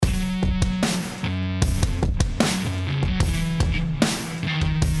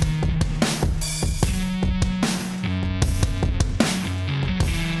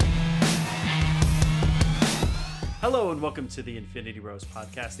Hello and welcome to the Infinity Bros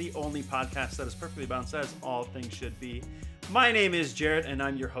podcast, the only podcast that is perfectly balanced as all things should be. My name is Jarrett and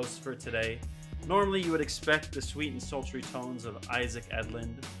I'm your host for today. Normally you would expect the sweet and sultry tones of Isaac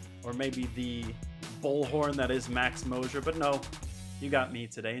Edlund, or maybe the bullhorn that is Max Mosier, but no, you got me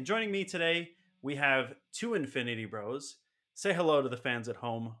today. And joining me today, we have two Infinity Bros. Say hello to the fans at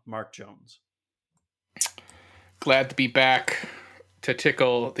home, Mark Jones. Glad to be back to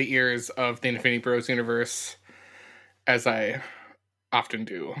tickle the ears of the Infinity Bros universe, as I often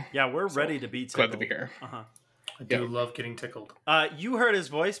do. Yeah, we're ready to be tickled. Glad to be here. Uh-huh. I do love getting tickled. You heard his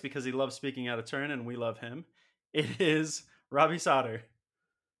voice because he loves speaking out of turn, and we love him. It is Robbie Sauter.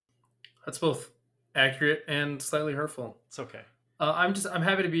 That's both accurate and slightly hurtful. It's okay. I'm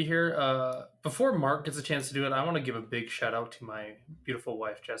happy to be here. Before Mark gets a chance to do it, I want to give a big shout out to my beautiful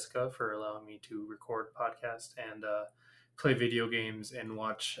wife Jessica for allowing me to record a podcast and play video games and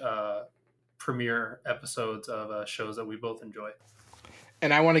watch premiere episodes of shows that we both enjoy.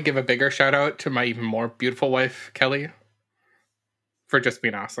 And I want to give a bigger shout out to my even more beautiful wife, Kelly, for just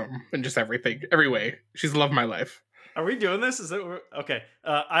being awesome and just everything, every way. She's loved my life. Are we doing this? Is it okay?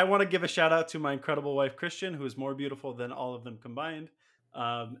 I want to give a shout out to my incredible wife, Christian, who is more beautiful than all of them combined.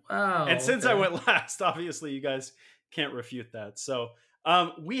 Wow. And since I went last, obviously you guys can't refute that. So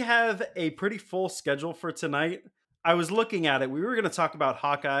we have a pretty full schedule for tonight. I was looking at it. We were going to talk about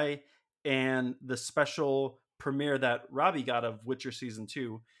Hawkeye and the special premiere that Robbie got of Witcher Season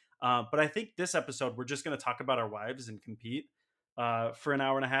 2. But I think this episode, we're just going to talk about our wives and compete for an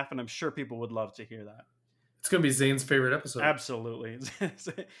hour and a half. And I'm sure people would love to hear that. It's going to be Zane's favorite episode. Absolutely.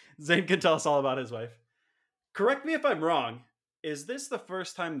 Zane can tell us all about his wife. Correct me if I'm wrong. Is this the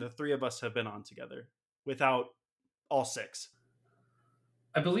first time the three of us have been on together without all six?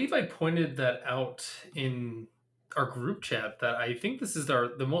 I believe I pointed that out in our group chat that I think this is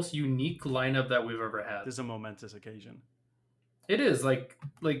the most unique lineup that we've ever had. This is a momentous occasion. It is like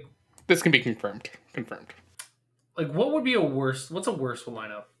This can be confirmed. Like what's a worse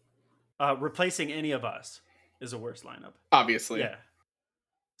lineup? Replacing any of us is a worse lineup. Obviously. Yeah.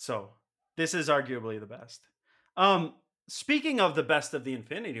 So this is arguably the best. Speaking of the best of the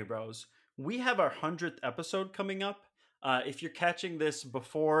Infinity Bros, we have our 100th episode coming up. If you're catching this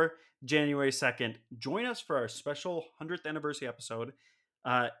before January 2nd, join us for our special 100th anniversary episode.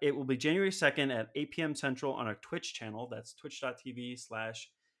 It will be January 2nd at 8 p.m. Central on our Twitch channel. That's twitch.tv/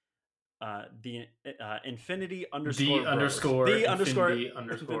 the infinity underscore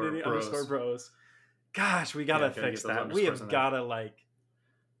bros. Gosh, we gotta fix that. We have gotta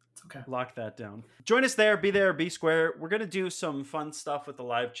lock that down. Join us there. Be there. Be square. We're gonna do some fun stuff with the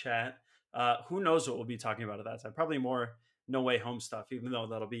live chat. Who knows what we'll be talking about at that time? Probably more No Way Home stuff, even though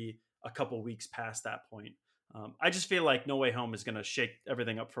that'll be a couple weeks past that point. I just feel like No Way Home is gonna shake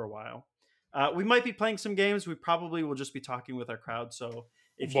everything up for a while. We might be playing some games. We probably will just be talking with our crowd. So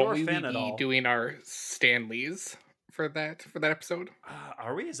if you're a fan at all, doing our Stan Lees for that episode.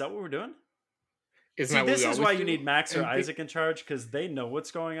 Are we? Is that what we're doing? This is why you need Max or Isaac in charge, because they know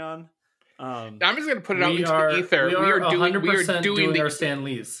what's going on. I'm just going to put it out into the ether. We are doing our Stan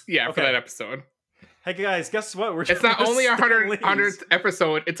Lees. Yeah, okay. For that episode. Hey guys, guess what? It's not only our 100th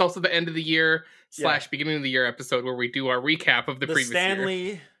episode, it's also the end of the year / beginning of the year episode where we do our recap of the previous Stanley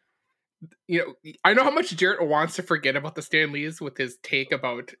year. You know, I know how much Jarrett wants to forget about the Stan Lees with his take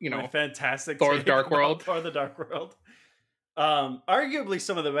about, my fantastic Thor the Dark World. Thor the Dark World. Arguably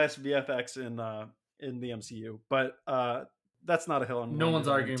some of the best VFX in the MCU, but that's not a hill I'm No one's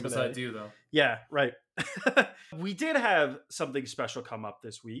arguing today. Besides you, though. Yeah, right. We did have something special come up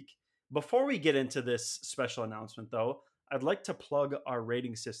this week. Before we get into this special announcement, though, I'd like to plug our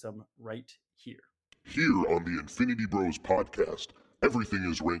rating system right here. Here on the Infinity Bros podcast, everything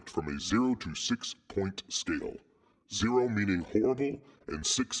is ranked from a 0 to 6 point scale. 0 meaning horrible, and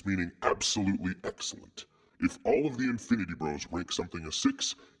 6 meaning absolutely excellent. If all of the Infinity Bros rank something a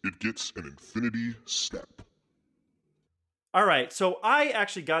 6, it gets an infinity step. All right, so I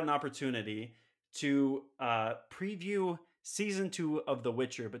actually got an opportunity to preview Season 2 of The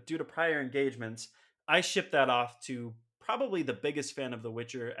Witcher, but due to prior engagements, I shipped that off to probably the biggest fan of The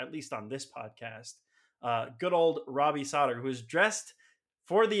Witcher, at least on this podcast, good old Robbie Sauter, who is dressed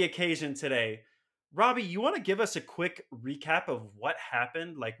for the occasion today. Robbie, you want to give us a quick recap of what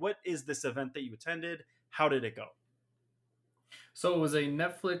happened? Like, what is this event that you attended? How did it go? So it was a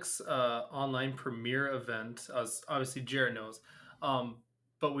Netflix online premiere event, as obviously Jared knows.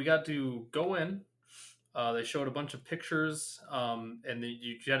 But we got to go in. They showed a bunch of pictures, and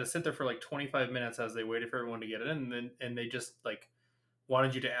you had to sit there for like 25 minutes as they waited for everyone to get in, and they just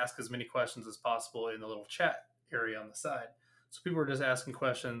wanted you to ask as many questions as possible in the little chat area on the side. So people were just asking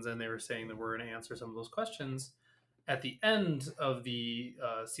questions, and they were saying that we're going to answer some of those questions at the end of the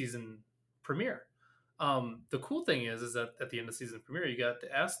season premiere. The cool thing is that at the end of season premiere, you got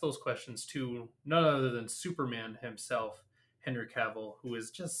to ask those questions to none other than Superman himself, Henry Cavill, who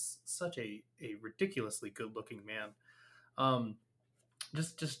is just such a ridiculously good looking man.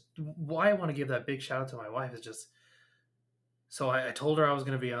 Just why I want to give that big shout out to my wife is just, so I told her I was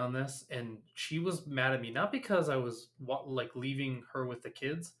going to be on this, and she was mad at me, not because I was like leaving her with the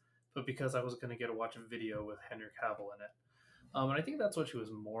kids, but because I was going to get to watch a video with Henry Cavill in it. And I think that's what she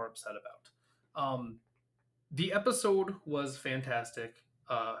was more upset about. The episode was fantastic.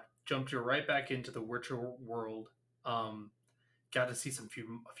 Jumped you right back into the Witcher world. Got to see a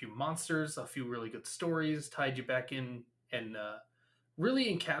few monsters, a few really good stories, tied you back in, and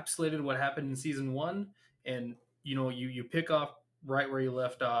really encapsulated what happened in season 1. And you pick off right where you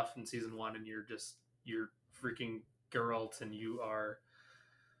left off in season 1, and you're freaking Geralt, and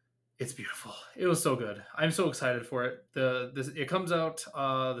it's beautiful. It was so good. I'm so excited for it. It comes out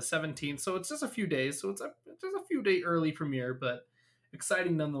the 17th, so it's just a few days. So it's just a few day early premiere, but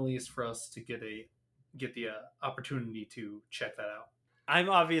exciting nonetheless for us to get the opportunity to check that out. I'm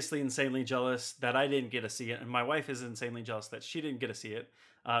obviously insanely jealous that I didn't get to see it, and my wife is insanely jealous that she didn't get to see it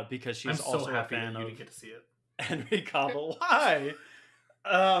because she's also a fan of. You didn't get to see it. Henry Cavill. Why?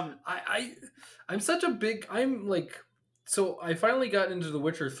 I'm such a big. I'm like. So I finally got into The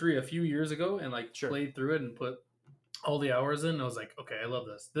Witcher 3 a few years ago and played through it and put all the hours in. And I was like, okay, I love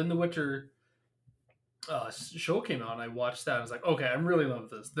this. Then The Witcher show came out, and I watched that. And I was like, okay, I really love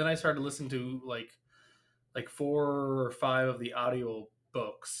this. Then I started listening to like 4 or 5 of the audio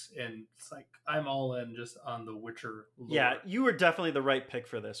books, and it's like I'm all in just on The Witcher lore. Yeah, you were definitely the right pick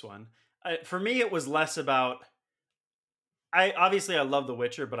for this one. For me, it was less about. I love The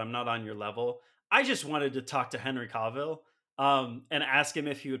Witcher, but I'm not on your level. I just wanted to talk to Henry Cavill and ask him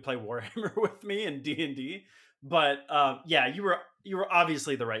if he would play Warhammer with me in D&D. But yeah, you were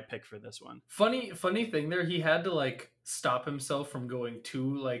obviously the right pick for this one. Funny thing there, he had to stop himself from going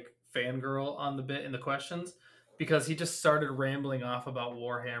too fangirl on the bit in the questions, because he just started rambling off about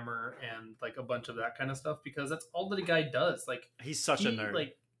Warhammer and a bunch of that kind of stuff, because that's all that a guy does. He's such a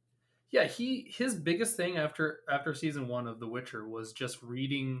nerd. Yeah, his biggest thing after season 1 of The Witcher was just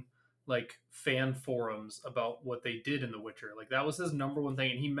reading fan forums about what they did in The Witcher. That was his number one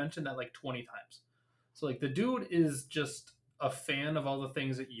thing, and he mentioned that 20 times. So the dude is just a fan of all the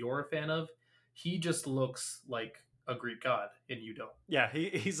things that you're a fan of. He just looks like a Greek god, and you don't. Yeah,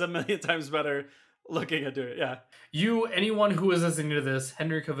 he's a million times better looking at it. Yeah. Anyone who is listening to this,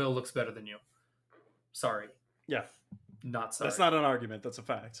 Henry Cavill looks better than you. Sorry. Yeah. Not sorry. That's not an argument. That's a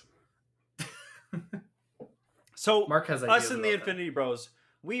fact. So Mark has us in the Infinity Bros,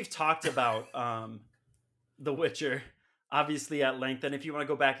 we've talked about The Witcher, obviously, at length. And if you want to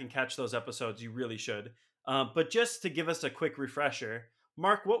go back and catch those episodes, you really should. But just to give us a quick refresher,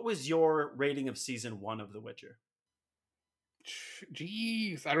 Mark, what was your rating of season 1 of The Witcher?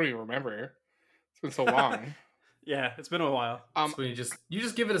 Jeez, I don't even remember. It's been so long. Yeah, it's been a while. So you just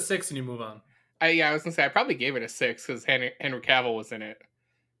give it a 6 and you move on. I was gonna say I probably gave it a 6 because Henry Cavill was in it.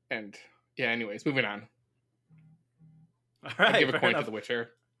 And yeah, anyways, moving on. All right, I give a point to The Witcher.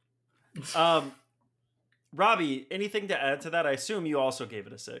 Robbie, anything to add to that? I assume you also gave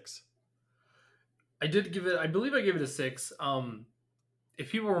it a 6. I believe I gave it a 6.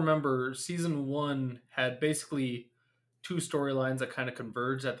 If people remember, season 1 had basically 2 storylines that kind of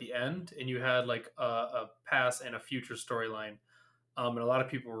converged at the end, and you had a past and a future storyline. And a lot of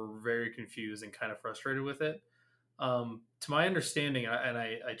people were very confused and kind of frustrated with it. To my understanding,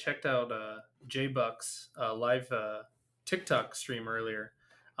 I checked out J-Buck's live TikTok stream earlier,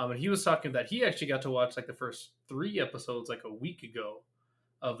 and he was talking that he actually got to watch the first 3 episodes a week ago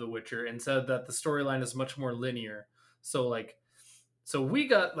of The Witcher, and said that the storyline is much more linear. So we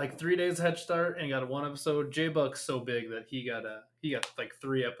got 3 days head start and got 1 episode. J-Buck's so big that he got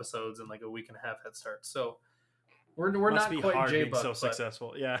 3 episodes and a week and a half head start. So we're not quite J-Buck, so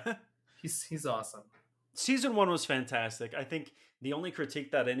successful. Yeah, he's awesome. Season 1 was fantastic. I think the only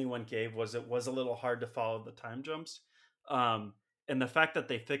critique that anyone gave was it was a little hard to follow the time jumps. And the fact that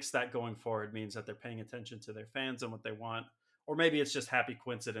they fixed that going forward means that they're paying attention to their fans and what they want. Or maybe it's just happy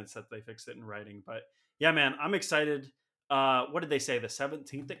coincidence that they fixed it in writing. But yeah, man, I'm excited. What did they say? The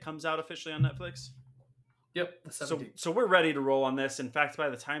 17th it comes out officially on Netflix? Yep, the 17th. So we're ready to roll on this. In fact, by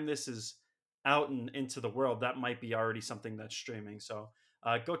the time this is out and into the world, that might be already something that's streaming. So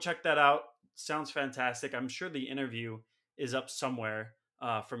go check that out. Sounds fantastic. I'm sure the interview is up somewhere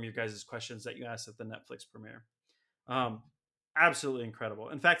from your guys' questions that you asked at the Netflix premiere. Absolutely incredible.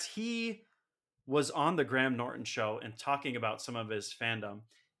 In fact, he was on the Graham Norton show and talking about some of his fandom.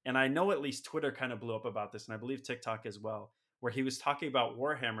 And I know at least Twitter kind of blew up about this, and I believe TikTok as well, where he was talking about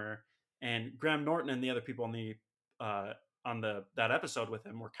Warhammer, and Graham Norton and the other people on that episode with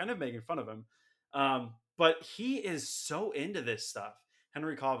him were kind of making fun of him. But he is so into this stuff,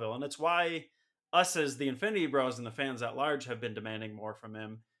 Henry Cavill, and it's why us as the Infinity Bros and the fans at large have been demanding more from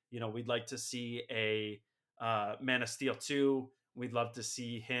him. We'd like to see a Man of Steel 2. We'd love to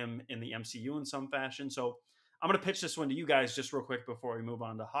see him in the MCU in some fashion. So I'm going to pitch this one to you guys just real quick before we move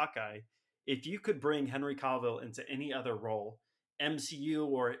on to Hawkeye. If you could bring Henry Cavill into any other role, MCU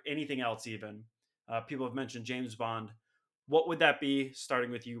or anything else even, people have mentioned James Bond, what would that be,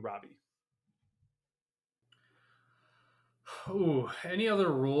 starting with you, Robbie? Ooh, any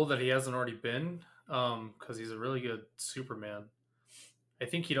other role that he hasn't already been? Because he's a really good Superman. I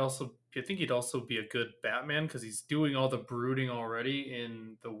think he'd also be a good Batman because he's doing all the brooding already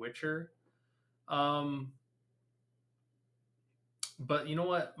in The Witcher. But you know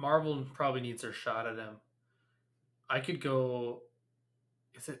what? Marvel probably needs their shot at him. I could go.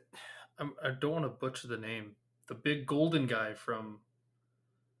 I don't want to butcher the name. The big golden guy from.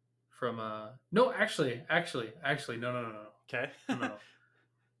 No, actually, no. Okay.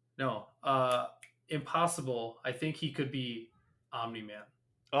 No. Impossible. I think he could be Omni-Man.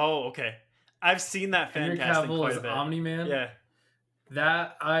 Oh, okay. I've seen that fan casting quite a bit. Omni-Man. Yeah.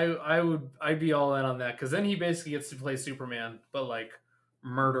 That I'd be all in on that because then he basically gets to play Superman, but like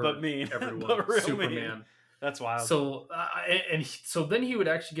murder everyone. But real Superman. Mean. That's wild. So so then he would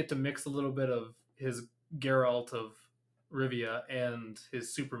actually get to mix a little bit of his Geralt of Rivia and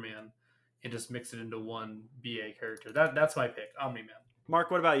his Superman, and just mix it into one BA character. That's my pick, Omni-Man.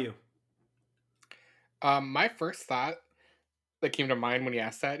 Mark, what about you? My first thought that came to mind when you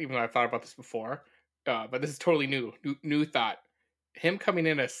asked that, even though I thought about this before, but this is totally new thought. Him coming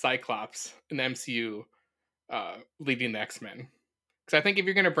in as Cyclops in the MCU, leading the X-Men. Because I think if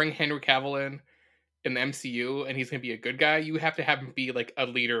you're going to bring Henry Cavill in the MCU and he's going to be a good guy, you have to have him be like a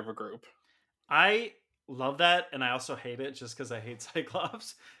leader of a group. I love that, and I also hate it just because I hate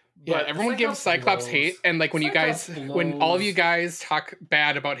Cyclops. Yeah, everyone gives Cyclops hate, and like when all of you guys talk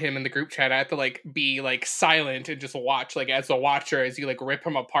bad about him in the group chat, I have to like be like silent and just watch, like as a watcher, as you like rip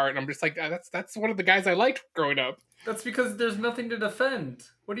him apart, and I'm just like, that's one of the guys I liked growing up. That's because there's nothing to defend.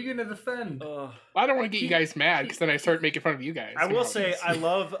 What are you going to defend? I don't want to get you guys mad because then I start making fun of you guys. I will say I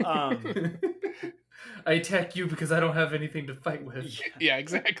love. I attack you because I don't have anything to fight with. Yeah,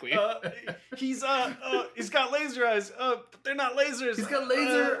 exactly. He's got laser eyes. But they're not lasers. He's got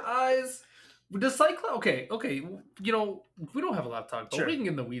laser eyes. Does Cyclops? Okay. We don't have a lot to talk about. Sure. We can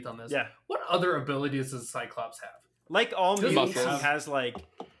get in the weeds on this. Yeah. What other abilities does Cyclops have? Like all mutants, he has like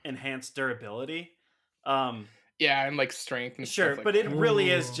enhanced durability. Yeah, and like strength and sure, stuff but it really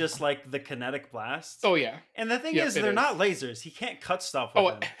is just like the kinetic blasts. Oh yeah. And the thing is, they're not lasers. He can't cut stuff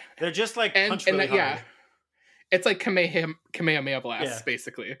with them. They're just like punch really hard. Yeah. It's like Kamehameha blasts,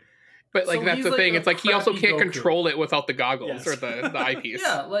 basically. But like that's the thing. It's like he also can't control it without the goggles or the eyepiece.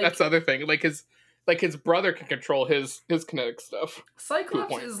 Yeah, like that's the other thing. Like his brother can control his kinetic stuff.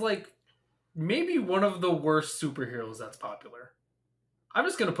 Cyclops is like maybe one of the worst superheroes that's popular. I'm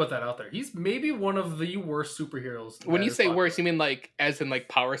just gonna put that out there. He's maybe one of the worst superheroes. When you say popular. Worst, you mean like as in like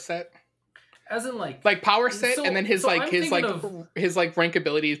power set? As in like power set, and then his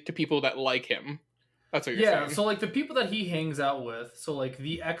rankability to people that like him. That's what you're saying. Yeah, so like the people that he hangs out with, so like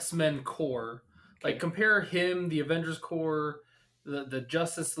the X-Men core, like compare him, the Avengers core, the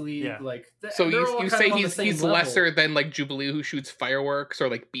Justice League, like. So you say he's lesser than like Jubilee, who shoots fireworks, or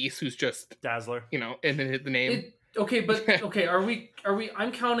like Beast, who's just Dazzler. And then hit the name. Are we?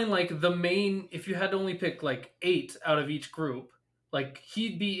 I'm counting like the main. If you had to only pick like 8 out of each group, like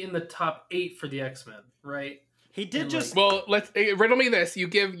he'd be in the top 8 for the X-Men, right? He did just let's riddle me this. You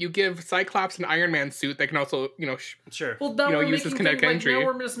give Cyclops an Iron Man suit that can also sure. Well, now we're use his kinetic energy.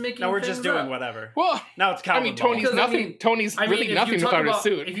 Now we're just doing whatever. Well, now it's Calvin. I mean, Tony's nothing. Tony's really nothing without his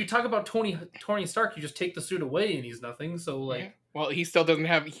suit. If you talk about Tony Stark, you just take the suit away and he's nothing. So like, well, he still doesn't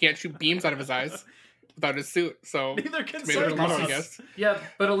have. He can't shoot beams out of his eyes without his suit. So neither can Cyclops. I guess. Yeah,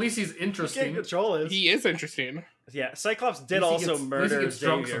 but at least he's interesting. He can't control it. He is interesting. Yeah, Cyclops did also murder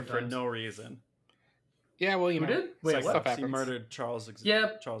Xavier for no reason. Yeah, well, Who did? Wait, what? He murdered Charles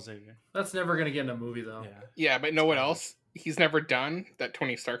Xavier. That's never going to get in a movie, though. Yeah, but know what else he's never done that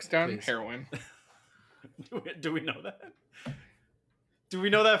Tony Stark's done? Please. Heroin. Do we know that? Do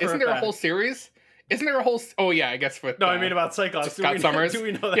we know that for Isn't there a whole series? Isn't there a whole... Oh, yeah, I guess with... No, I mean about Cyclops. Scott Summers. Do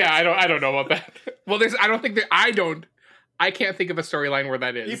we know that? Yeah, I don't know about that. Well, I can't think of a storyline where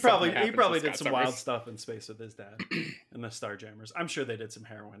that is. He probably did some wild stuff in space with his dad and the Starjammers. I'm sure they did some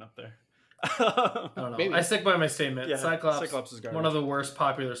heroin up there. I don't know. Maybe. I stick by my statement. Yeah, Cyclops is one of the worst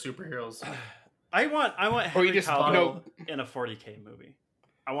popular superheroes. I want Henry Cavill in a 40K movie.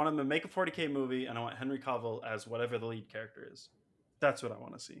 I want him to make a 40K movie, and I want Henry Cavill as whatever the lead character is. That's what I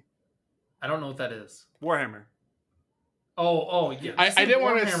want to see. I don't know what that is. Warhammer. Oh, yeah. I didn't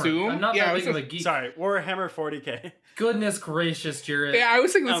want to assume. I'm not that big of a geek. Sorry, Warhammer 40K. Goodness gracious, Jared. Yeah, I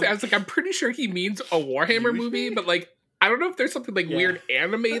was thinking. I was like, I'm pretty sure he means a Warhammer movie, but like, I don't know if there's something like weird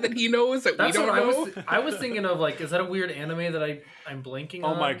anime that he knows that we don't know. I was thinking of like, is that a weird anime that I'm blanking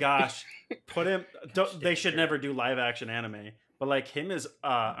on? Oh my gosh, put him. They should never do live action anime, but like him as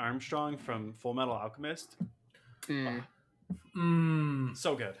Armstrong from Full Metal Alchemist. So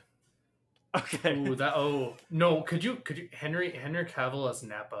good. Okay. Ooh, no. Could you Henry Cavill as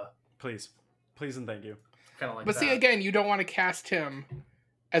Nappa? Please and thank you. Kind of like. But that. See, again, you don't want to cast him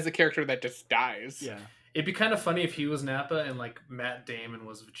as a character that just dies. Yeah. It'd be kind of funny if he was Nappa and like Matt Damon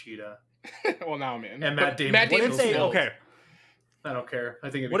was Vegeta. Well, now I'm in. And Matt Damon. Okay. I don't care. I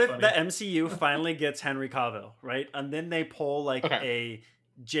think it'd be funny. What if the MCU finally gets Henry Cavill, right? And then they pull like a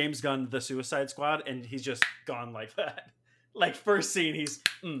James Gunn The Suicide Squad, and he's just gone like that. Like first scene, he's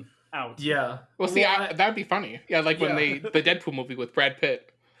out. Yeah. Well, see, that'd be funny. Yeah, like when the Deadpool movie with Brad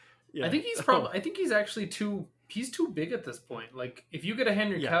Pitt. Yeah. I think he's actually too big at this point. Like if you get a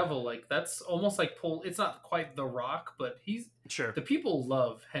Henry Cavill, like that's almost like it's not quite The Rock, but the people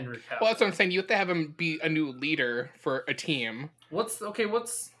love Henry Cavill. Well, that's what I'm saying. You have to have him be a new leader for a team. What's the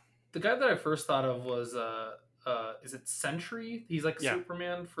guy that I first thought of was is it Sentry? He's like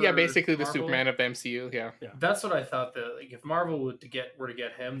Superman for basically Marvel. The Superman of the MCU. Yeah. That's what I thought. That like if Marvel were to get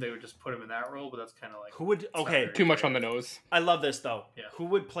him, they would just put him in that role. But that's kind of like who would too much on the nose. I love this though. Yeah. Who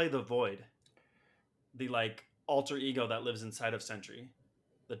would play the Void? The like alter ego that lives inside of Sentry,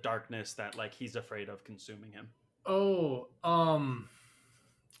 the darkness that like he's afraid of consuming him. Oh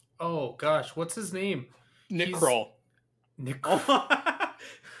gosh, what's his name? Nick Kroll. Nick Kroll.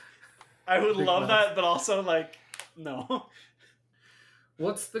 I would love that, but also like no.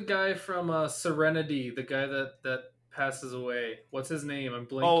 What's the guy from Serenity? The guy that passes away. What's his name? I'm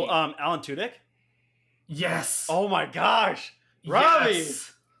blanking. Oh, Alan Tudyk. Yes. Oh my gosh, Robbie,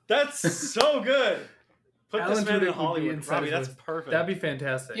 that's so good. Put Alan this man in Hollywood, Robbie. That's perfect. That'd be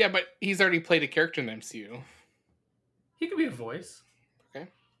fantastic. Yeah, but he's already played a character in the MCU. He could be a voice. Okay.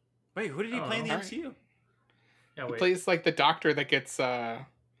 Wait, who did he play in the MCU? Yeah, he plays like the doctor that gets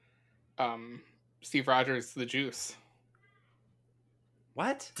Steve Rogers the juice.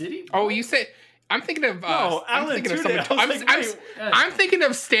 What did he? Oh, you say I'm thinking of. No, I'm thinking of someone. I'm thinking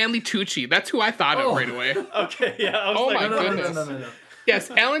of Stanley Tucci. That's who I thought of right away. Okay, yeah. My goodness. No.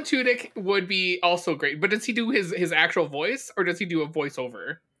 Yes, Alan Tudyk would be also great, but does he do his actual voice or does he do a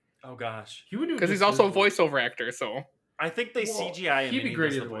voiceover? Oh gosh, he would do because he's also a voiceover actor. So I think they CGI him. He'd be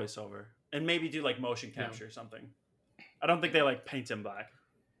great as the voiceover, and maybe do like motion capture or something. I don't think they like paint him black.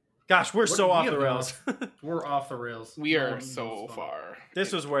 Gosh, we're so off the rails. We're off the rails. We are so far.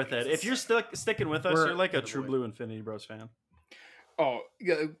 This was worth it. If you're sticking with us, you're like a true blue Infinity Bros fan. Oh,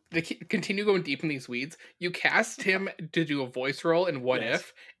 yeah, they continue going deep in these weeds. You cast him to do a voice role in What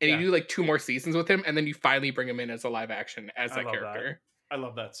If, and you do like 2 more seasons with him, and then you finally bring him in as a live action as that character. I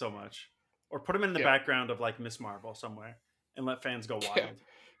love that so much. Or put him in the background of like Miss Marvel somewhere, and let fans go wild. Yeah.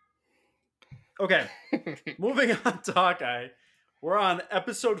 Okay, moving on to Hawkeye. We're on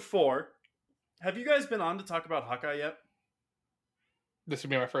episode 4. Have you guys been on to talk about Hawkeye yet? This would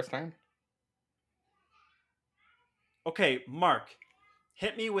be my first time. Okay, Mark,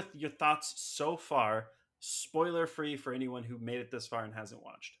 hit me with your thoughts so far, spoiler free for anyone who made it this far and hasn't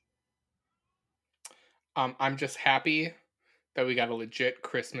watched. I'm just happy that we got a legit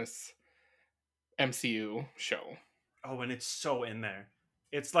Christmas MCU show. Oh, and it's so in there.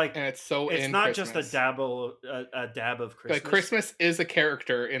 It's like, and it's so it's in not Christmas. just a dab of Christmas. Like Christmas is a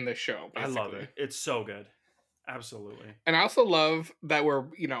character in the show. Basically. I love it. It's so good. Absolutely. And I also love that we're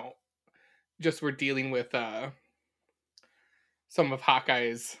dealing with some of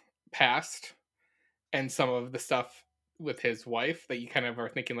Hawkeye's past and some of the stuff with his wife that you kind of are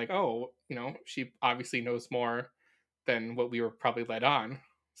thinking like, oh, she obviously knows more than what we were probably led on.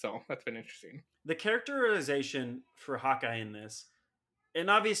 So that's been interesting. The characterization for Hawkeye in this, and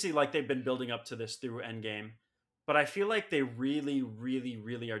obviously like they've been building up to this through Endgame, but I feel like they really, really,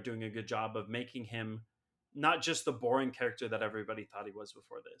 really are doing a good job of making him not just the boring character that everybody thought he was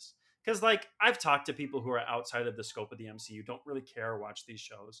before this. Because like I've talked to people who are outside of the scope of the MCU, don't really care or watch these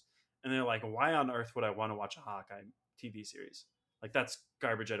shows, and they're like, why on earth would I want to watch a Hawkeye TV series? Like that's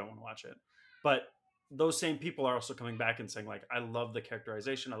garbage. I don't want to watch it. But those same people are also coming back and saying like, I love the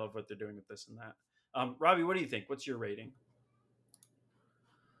characterization. I love what they're doing with this and that. Robbie, what do you think? What's your rating?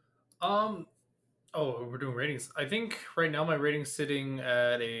 Oh, we're doing ratings. I think right now my rating's sitting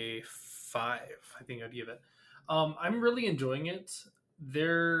at a 5. I think I'd give it. I'm really enjoying it.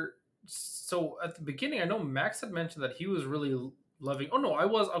 There. So at the beginning, I know Max had mentioned that he was really loving. Oh no, I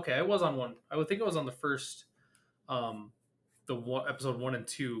was okay. I was on one. I would think I was on the first, um, the one episode 1 and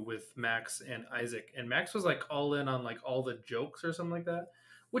 2 with Max and Isaac, and Max was like all in on like all the jokes or something like that,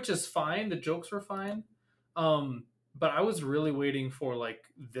 which is fine. The jokes were fine. Um, but I was really waiting for like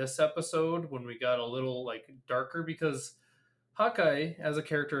this episode when we got a little like darker because Hawkeye as a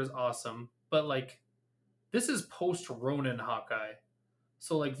character is awesome, but like this is post Ronin Hawkeye.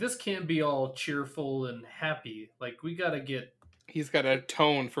 So like this can't be all cheerful and happy. Like we gotta get He's got a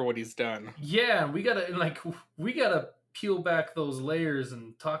tone for what he's done. yeah, we gotta peel back those layers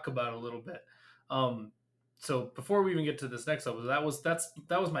and talk about it a little bit. So before we even get to this next episode,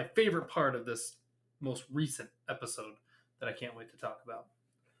 that was my favorite part of this most recent episode that I can't wait to talk about.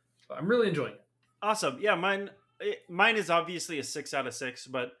 So I'm really enjoying it. Awesome. Yeah, mine is obviously a 6 out of 6,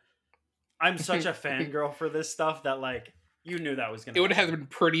 but I'm such a fangirl for this stuff that like you knew that was gonna. It would have been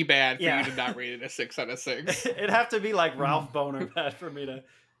pretty bad for you to not rate it a 6 out of 6. It'd have to be like Ralph Boner bad for me to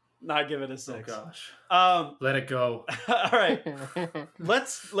not give it a 6. Oh gosh. Let it go. All right.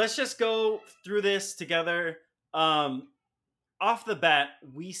 Let's just go through this together. Off the bat,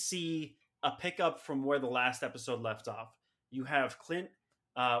 we see a pickup from where the last episode left off. You have Clint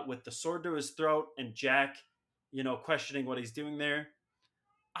with the sword to his throat and Jack, questioning what he's doing there.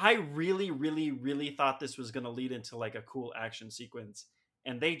 I really, really, really thought this was going to lead into like a cool action sequence,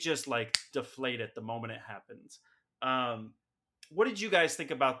 and they just like deflate it the moment it happens. What did you guys think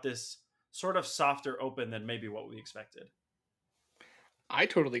about this sort of softer open than maybe what we expected? I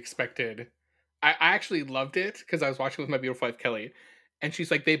totally expected. I actually loved it because I was watching with my beautiful wife Kelly, and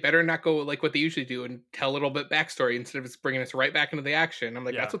she's like, they better not go like what they usually do and tell a little bit backstory instead of just bringing us right back into the action. I'm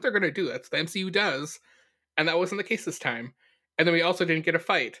like, that's what they're going to do. That's what the MCU does. And that wasn't the case this time. And then we also didn't get a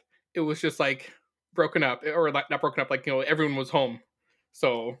fight. It was just like broken up, or not broken up, like, everyone was home.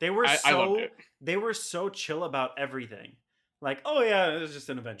 So I loved it. They were so chill about everything. Like, oh yeah, it was just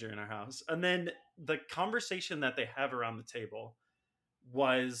an adventure in our house. And then the conversation that they have around the table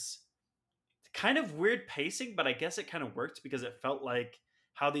was kind of weird pacing, but I guess it kind of worked because it felt like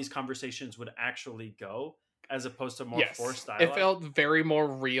how these conversations would actually go, as opposed to more forced dialogue. It felt very more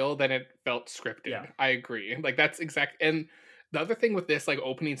real than it felt scripted. Yeah. I agree. Like that's exact. And the other thing with this like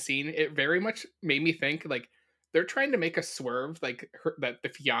opening scene, it very much made me think like they're trying to make a swerve, like that the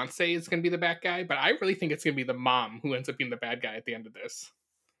fiance is going to be the bad guy, but I really think it's going to be the mom who ends up being the bad guy at the end of this.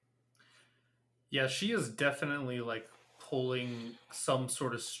 Yeah, she is definitely like pulling some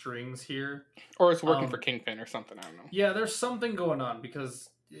sort of strings here, or it's working for Kingpin or something. I don't know. Yeah, there's something going on because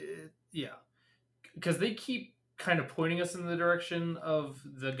they keep kind of pointing us in the direction of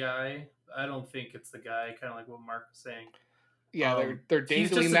the guy. I don't think it's the guy. Kind of like what Mark was saying. Yeah, they're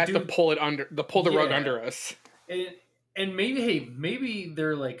dangling that to pull the rug under us. And maybe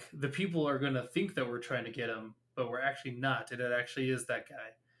they're like the people are gonna think that we're trying to get him, but we're actually not. It actually is that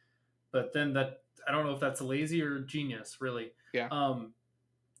guy. But then I don't know if that's lazy or genius, really. Yeah.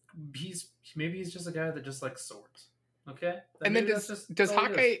 He's just a guy that just likes swords. Okay. And then does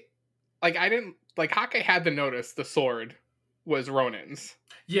Hawkeye? Like I didn't like Hawkeye had to notice the sword was Ronin's.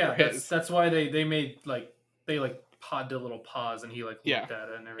 Yeah, that's why they made like they like did a little pause and he like looked at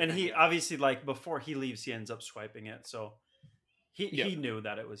it and everything. And he obviously like before he leaves he ends up swiping it, so he knew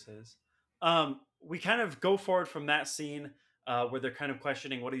that it was his. We kind of go forward from that scene where they're kind of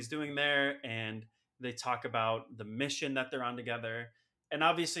questioning what he's doing there, and they talk about the mission that they're on together. And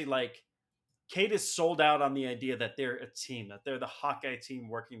obviously like Kate is sold out on the idea that they're a team, that they're the Hawkeye team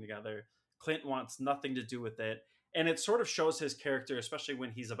working together. Clint wants nothing to do with it. And it sort of shows his character, especially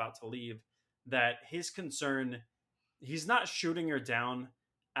when he's about to leave, that his concern, he's not shooting her down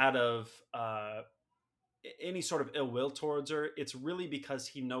out of any sort of ill will towards her. It's really because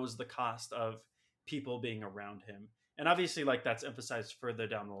he knows the cost of people being around him. And obviously, like that's emphasized further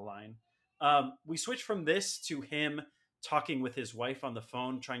down the line. We switch from this to him talking with his wife on the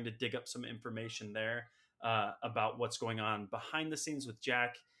phone, trying to dig up some information there about what's going on behind the scenes with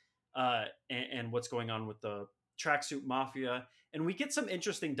Jack and what's going on with the tracksuit mafia. And we get some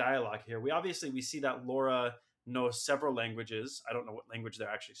interesting dialogue here. We see that Laura knows several languages. I don't know what language they're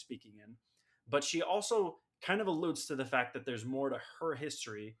actually speaking in, but she also kind of alludes to the fact that there's more to her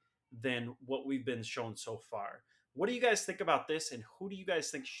history than what we've been shown so far. What do you guys think about this, and who do you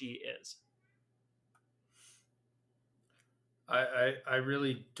guys think she is? I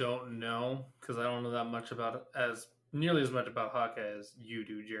really don't know because I don't know that much about it, as nearly as much about Hawkeye as you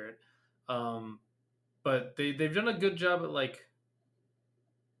do, Jarrett. But they've done a good job at like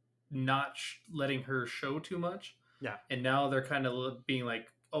not letting her show too much. Yeah. And now they're kind of being like,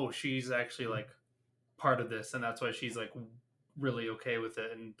 oh, she's actually like part of this, and that's why she's like really okay with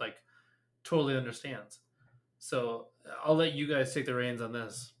it and like totally understands. So I'll let you guys take the reins on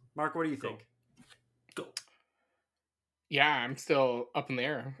this. Mark, what do you think? Go. Yeah, I'm still up in the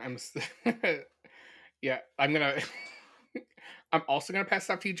air. Yeah, I'm gonna. I'm also gonna pass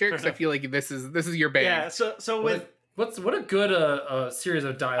it off to you, Jared, because I feel like this is your bag. Yeah. So with what a good series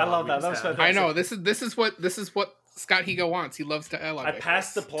of dialogue. I love that. That was fantastic. I know this is what Scott Higo wants. He loves dialogue. I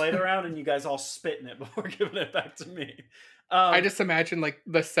passed the plate around and you guys all spit in it before giving it back to me. I just imagine like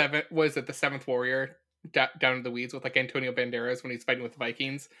the seventh warrior down in the weeds with like Antonio Banderas when he's fighting with the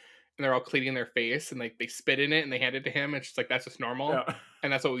Vikings. And they're all cleaning their face and like they spit in it and they hand it to him and it's just like that's just normal. Yeah.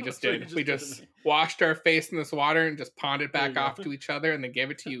 And that's what we just did. We just washed our face in this water and just pawned it back off to each other and then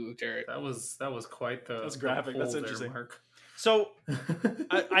gave it to you, Jared. That was quite the that's graphic. That's interesting. There, Mark. So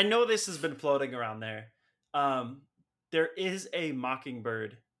I know this has been floating around there. There is a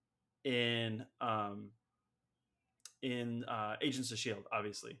Mockingbird in Agents of S.H.I.E.L.D.,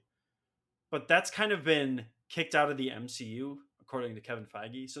 obviously. But that's kind of been kicked out of the MCU, according to Kevin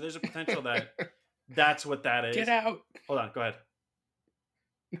Feige. So there's a potential that that's what that is. Get out. Hold on, go ahead.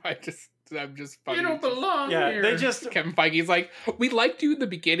 I'm just funny. You don't belong here. They just Kevin Feige's like, we liked you in the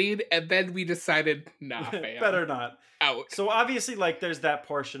beginning, and then we decided, nah, fam. Better not. Out. So obviously, like, there's that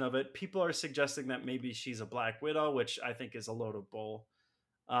portion of it. People are suggesting that maybe she's a Black Widow, which I think is a load of bull.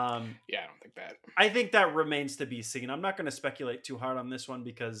 Yeah, I don't think that. I think that remains to be seen. I'm not going to speculate too hard on this one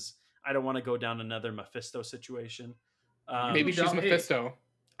because I don't want to go down another Mephisto situation. Maybe she's Mephisto.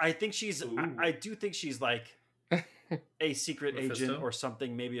 I think she's. I do think she's like a secret agent or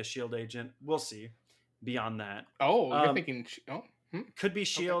something. Maybe a S.H.I.E.L.D. agent. We'll see. Beyond that. Oh, you're thinking. Could be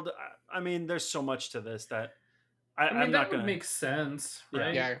S.H.I.E.L.D. Okay. I mean, there's so much to this that I'm not going to make sense,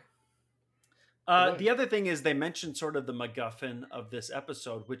 right? Yeah. The other thing is they mentioned sort of the MacGuffin of this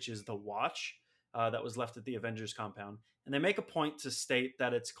episode, which is the watch that was left at the Avengers compound. And they make a point to state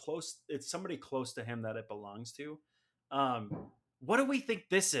that it's somebody close to him that it belongs to. What do we think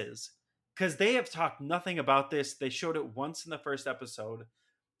this is? Because they have talked nothing about this. They showed it once in the first episode,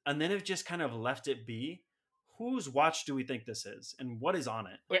 and then have just kind of left it be. Whose watch do we think this is? And what is on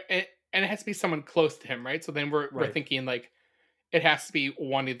it? And it has to be someone close to him, right? So then we're thinking like, it has to be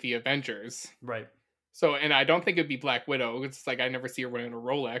one of the Avengers. Right. So, and I don't think it'd be Black Widow. It's like, I never see her wearing a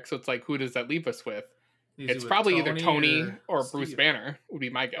Rolex. So it's like, who does that leave us with? It's probably either Tony or Bruce Banner would be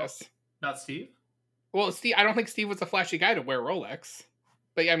my guess. Not Steve? Well, Steve, I don't think Steve was a flashy guy to wear Rolex.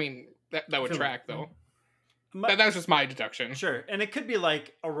 But I mean, that would track though. That was just my deduction. Sure. And it could be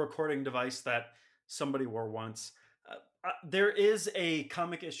like a recording device that somebody wore once. There is a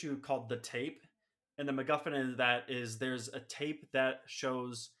comic issue called The Tape. And the MacGuffin in that is there's a tape that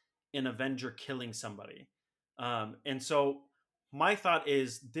shows an Avenger killing somebody. And so my thought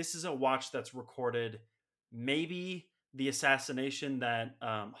is this is a watch that's recorded maybe the assassination that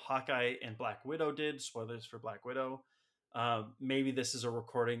Hawkeye and Black Widow did. Spoilers for Black Widow. Maybe this is a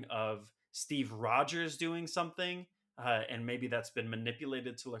recording of Steve Rogers doing something. And maybe that's been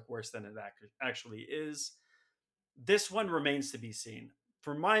manipulated to look worse than it actually is. This one remains to be seen.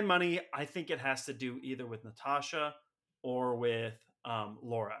 For my money, I think it has to do either with Natasha or with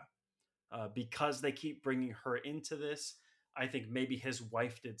Laura. Because they keep bringing her into this, I think maybe his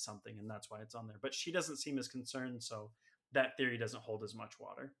wife did something and that's why it's on there. But she doesn't seem as concerned, so that theory doesn't hold as much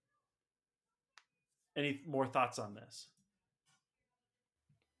water. Any more thoughts on this?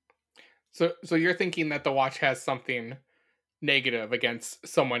 So you're thinking that the watch has something negative against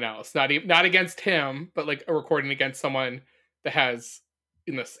someone else, not against him, but like a recording against someone that has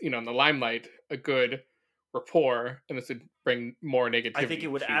in this, in the limelight, a good rapport, and this would bring more negativity. I think it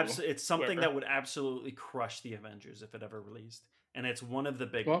would it's something that would absolutely crush the Avengers if it ever released, and it's one of the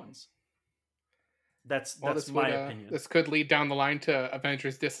big ones. That's my opinion. This could lead down the line to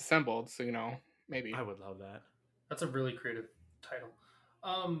Avengers Disassembled, so maybe. I would love that. That's a really creative title.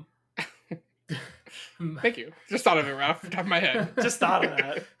 Thank you. Just thought of it right off the top of my head. Just thought of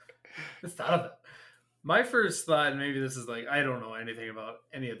that. Just thought of it. My first thought, and maybe this is like, I don't know anything about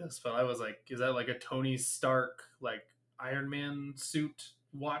any of this, but I was like, is that like a Tony Stark, like Iron Man suit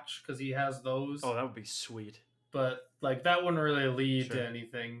watch? Because he has those. Oh, that would be sweet. But like that wouldn't really lead to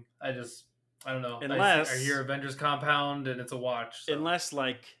anything. I don't know. Unless I hear Avengers Compound and it's a watch. So. Unless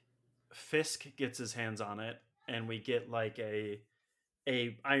like Fisk gets his hands on it and we get like a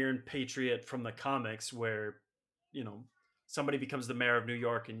Iron Patriot from the comics where, somebody becomes the mayor of New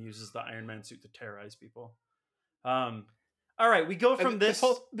York and uses the Iron Man suit to terrorize people. All right, we go from this.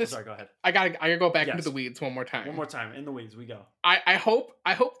 Sorry, go ahead. I gotta go back into the weeds one more time. One more time in the weeds. We go. I hope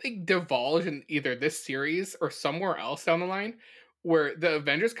they divulge in either this series or somewhere else down the line where the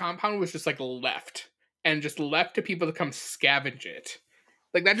Avengers compound was just like left to people to come scavenge it.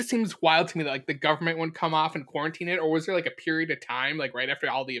 Like that just seems wild to me that like the government wouldn't come off and quarantine it, or was there like a period of time like right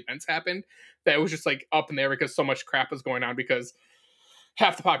after all the events happened that it was just like up in there because so much crap was going on because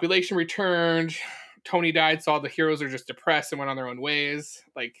half the population returned. Tony died, so all the heroes are just depressed and went on their own ways.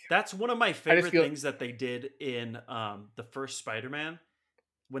 Like that's one of my favorite things that they did in the first Spider-Man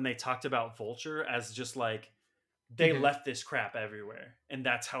when they talked about Vulture as just like they left this crap everywhere, and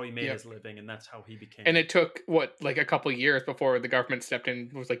that's how he made his living, and that's how he became. And it took like a couple years before the government stepped in.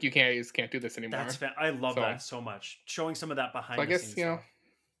 And was like, you can't do this anymore. That's I love that so much. Showing some of that behind the scenes. You know. Stuff.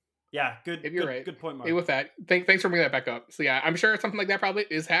 Yeah, good. If you're right. Good point, Mark. Hey, with that, thanks for bringing that back up. So yeah, I'm sure something like that probably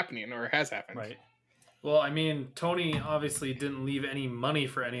is happening or has happened. Right. Well, I mean, Tony obviously didn't leave any money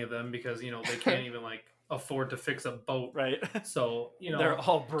for any of them because, you know, they can't even like afford to fix a boat. Right. So, you know, they're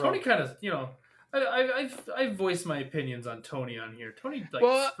all broke. Tony kind of, you know, I've voiced my opinions on Tony on here. Tony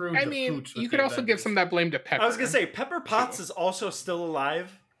screwed the pooch with you could also Avengers. give some of that blame to Pepper. I was gonna say Pepper Potts is also still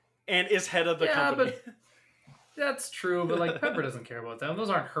alive and is head of the company. But that's true, but like Pepper doesn't care about them. Those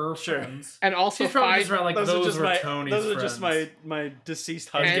aren't her friends. And also, she's probably just around like those were Tony's friends. Those are just my deceased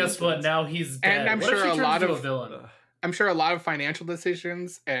husband. And guess what? Now he's dead. And I'm what sure if she a turns lot into of a villain. I'm sure a lot of financial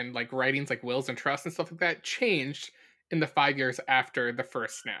decisions and like writings, like wills and trusts and stuff like that, changed in the 5 years after the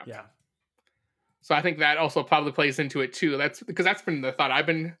first snap. Yeah. So I think that also probably plays into it too. That's been the thought I've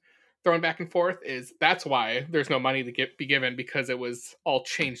been throwing back and forth. Is that's why there's no money to be given because it was all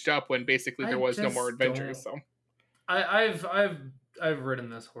changed up when basically there was no more Avengers. So. I've ridden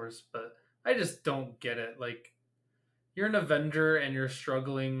this horse, but I just don't get it. Like, you're an Avenger and you're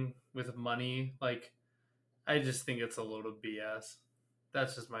struggling with money. Like, I just think it's a load of BS.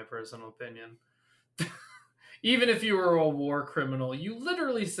 That's just my personal opinion. Even if you were a war criminal, you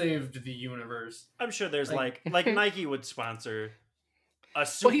literally saved the universe. I'm sure there's like Nike would sponsor a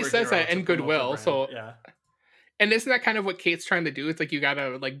superhero. Well, he says that in goodwill. So yeah. And isn't that kind of what Kate's trying to do? It's like you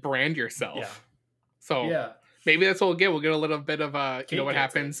gotta like brand yourself. Yeah. So yeah. Maybe that's what we'll get. We'll get a little bit of you know what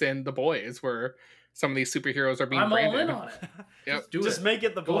happens in The Boys, where some of these superheroes are being branded. I'm all in on it. Yep. Just make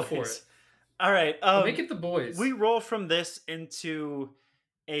it The Boys. Go for it. All right. Make it The Boys. We roll from this into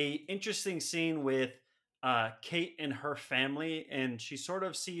a interesting scene with Kate and her family, and she sort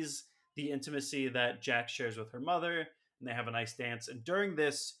of sees the intimacy that Jack shares with her mother, and they have a nice dance. And during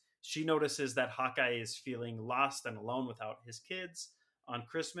this, she notices that Hawkeye is feeling lost and alone without his kids on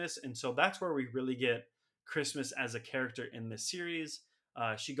Christmas, and so that's where we really get Christmas as a character in this series.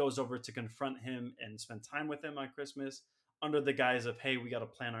 She goes over to confront him and spend time with him on Christmas under the guise of, hey, we got to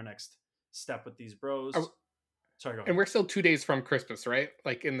plan our next step with these bros. Sorry, go ahead. And we're still 2 days from Christmas, right?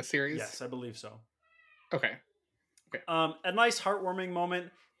 Like in the series? Yes, I believe so. Okay. A nice heartwarming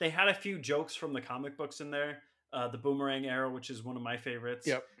moment. They had a few jokes from the comic books in there. The boomerang arrow, which is one of my favorites.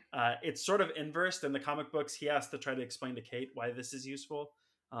 Yep. It's sort of inversed in the comic books. He has to try to explain to Kate why this is useful.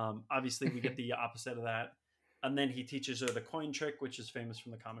 Obviously, we get the opposite of that. And then he teaches her the coin trick, which is famous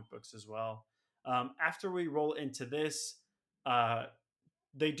from the comic books as well. After we roll into this,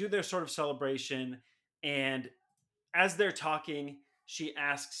 they do their sort of celebration. And as they're talking, she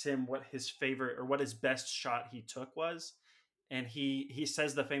asks him what his favorite or what his best shot he took was. And he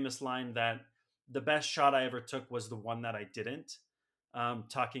says the famous line that the best shot I ever took was the one that I didn't.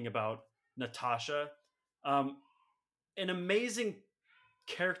 Talking about Natasha. An amazing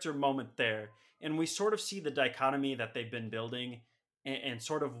character moment there. And we sort of see the dichotomy that they've been building and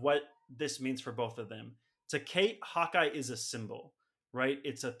sort of what this means for both of them. To Kate, Hawkeye is a symbol, right?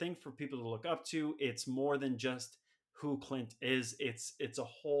 It's a thing for people to look up to. It's more than just who Clint is. It's a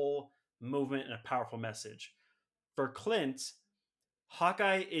whole movement and a powerful message. For Clint,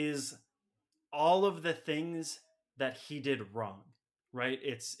 Hawkeye is all of the things that he did wrong, right?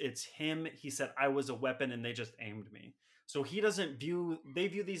 It's him. He said, I was a weapon and they just aimed me. So they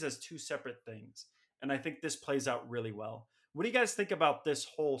view these as two separate things. And I think this plays out really well. What do you guys think about this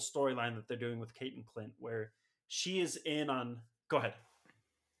whole storyline that they're doing with Kate and Clint, where she is in on, go ahead.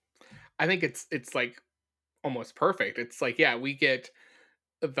 I think it's like almost perfect. It's like, yeah, we get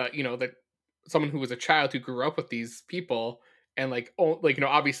that someone who was a child who grew up with these people and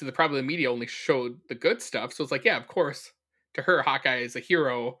obviously probably the media only showed the good stuff. So it's like, yeah, of course, to her, Hawkeye is a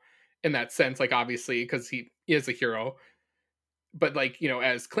hero in that sense, like obviously, because he is a hero. But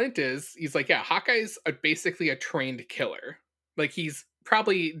as Clint is, he's like, yeah, Hawkeye's basically a trained killer. Like he's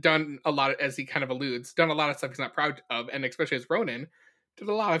probably done a lot, as he kind of alludes, done a lot of stuff he's not proud of. And especially as Ronin, did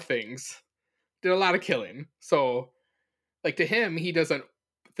a lot of things, did a lot of killing. So like to him, he doesn't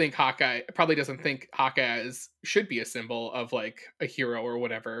think Hawkeye should be a symbol of like a hero or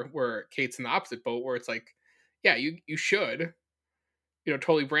whatever, where Kate's in the opposite boat where it's like, yeah, you should,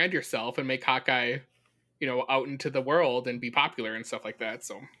 totally brand yourself and make Hawkeye, out into the world and be popular and stuff like that.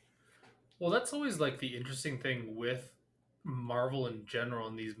 So, well, that's always like the interesting thing with Marvel in general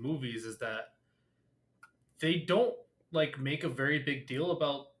in these movies is that they don't like make a very big deal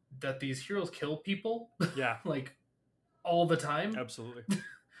about that these heroes kill people. Yeah. Like all the time. Absolutely.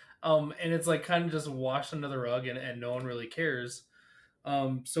 And it's like kind of just washed under the rug and no one really cares.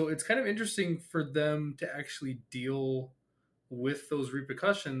 So it's kind of interesting for them to actually deal with those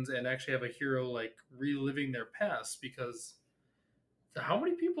repercussions and actually have a hero like reliving their past, because how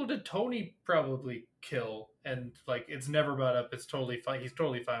many people did Tony probably kill? And like, it's never brought up. It's totally fine. He's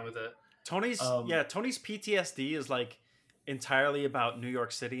totally fine with it. Tony's PTSD is like entirely about New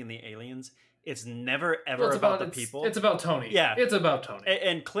York City and the aliens. It's never ever about the people. It's about Tony. Yeah, it's about Tony.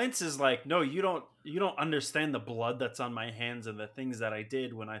 And Clint's is like, no, you don't understand the blood that's on my hands and the things that I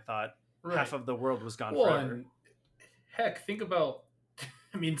did when I thought half of the world was gone forever. And heck, think about.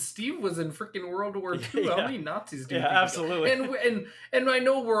 I mean, Steve was in freaking World War II. How many Nazis do you think? Absolutely. And I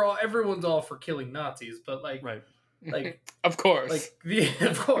know everyone's all for killing Nazis, but like, right. Like, of course,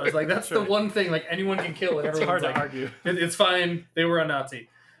 of course, like that's the one thing like anyone can kill, and everyone's hard to argue. It's fine. They were a Nazi,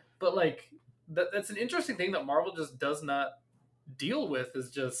 but like that's an interesting thing that Marvel just does not deal with.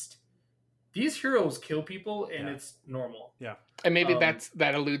 Is just these heroes kill people, and it's normal. Yeah, and maybe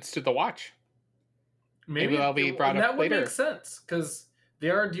that alludes to the Watch. Maybe that'll be brought up later. That would make sense because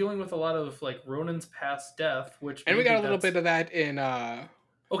they are dealing with a lot of like Ronan's past death, and we got a little bit of that in.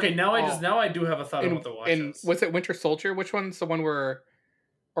 Okay, now I do have a thought about the Watches. And was it Winter Soldier? Which one's the one where,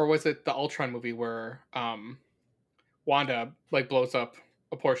 or was it the Ultron movie where Wanda like blows up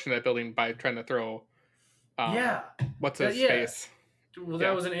a portion of that building by trying to throw what's his face? Well,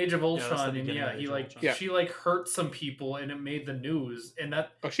 that was an Age of Ultron, and she like hurt some people, and it made the news. And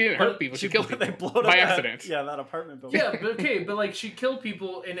that she didn't hurt people; she killed people they blew by accident. That apartment building. Yeah, but like she killed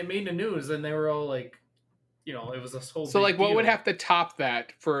people, and it made the news, and they were all like. It was a whole. So, like, what would have to top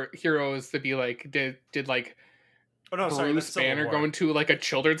that for heroes to be like? Did like Bruce Banner go into like a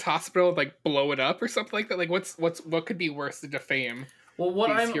children's hospital, and, like blow it up or something like that? Like, what could be worse to defame? Well,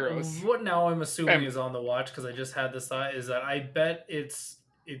 what heroes? What now I'm assuming is on the Watch because I just had this thought is that I bet it's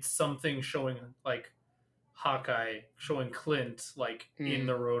something showing like Hawkeye showing Clint like in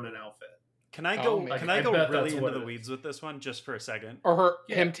the Ronin outfit. Can I go? Can I go really into the weeds with this one just for a second? Or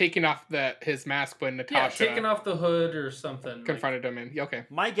him taking off his mask when Natasha taking off the hood or something confronted him. And okay,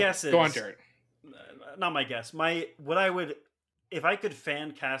 my guess is go on, Jared. Not my guess. What I would, if I could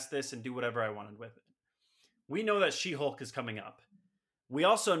fan cast this and do whatever I wanted with it. We know that She-Hulk is coming up. We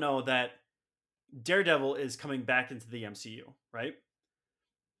also know that Daredevil is coming back into the MCU, right?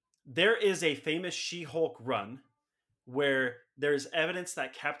 There is a famous She-Hulk run where there's evidence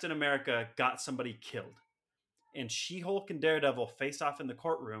that Captain America got somebody killed. And She-Hulk and Daredevil face off in the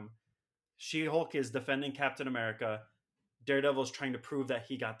courtroom. She-Hulk is defending Captain America. Daredevil is trying to prove that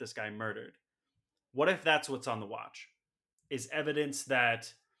he got this guy murdered. What if that's what's on the Watch? Is evidence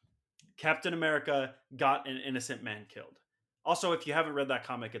that Captain America got an innocent man killed. Also, if you haven't read that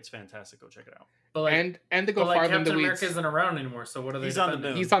comic, it's fantastic. Go check it out. But like, and to go farther in the weeds. Captain America isn't around anymore, so what are they He's on the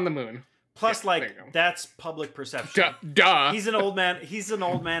moon. He's on the moon. Plus, that's public perception. Duh. He's an old man. He's an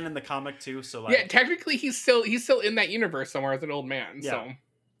old man in the comic too. So like, yeah, technically he's still in that universe somewhere as an old man. Yeah. So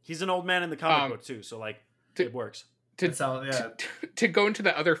he's an old man in the comic book too. So like, it works. To go into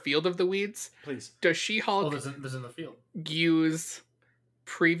the other field of the weeds, please. Does She-Hulk there's in the field use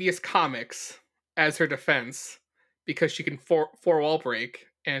previous comics as her defense because she can four-wall break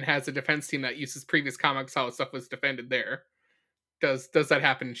and has a defense team that uses previous comics how stuff was defended there? Does that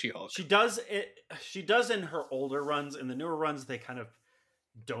happen in She-Hulk? She does it. She does in her older runs. In the newer runs, they kind of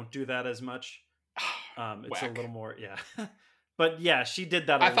don't do that as much. It's a little more, but yeah, she did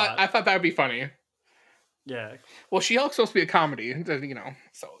that. I thought that would be funny. Yeah. Well, She-Hulk's supposed to be a comedy,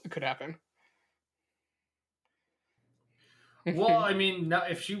 so it could happen. Well, I mean, now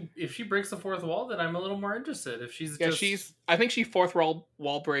if she breaks the fourth wall, then I'm a little more interested. If she's I think she fourth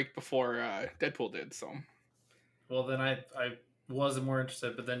wall break before Deadpool did. So. Well, then I wasn't more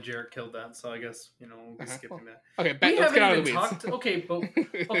interested, but then Jarrett killed that, so I guess we'll be skipping that. Okay, let's get out of the weeds.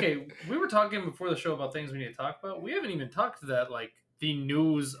 Okay, we were talking before the show about things we need to talk about. We haven't even talked to that, like the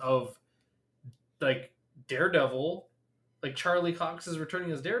news of like Daredevil, like Charlie Cox is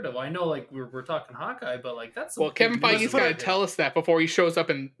returning as Daredevil. I know, like we're talking Hawkeye, but like that's Kevin Feige's got to tell us that before he shows up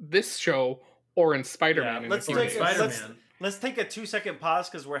in this show or in Spider-Man. Let's take a 2-second pause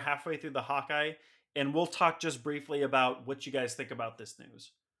because we're halfway through the Hawkeye. and we'll talk just briefly about what you guys think about this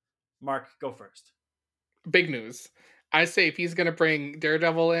news. Mark, go first. Big news. I say if he's gonna bring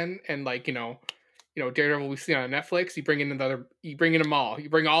Daredevil in, and like Daredevil we see on Netflix, you bring in them all. You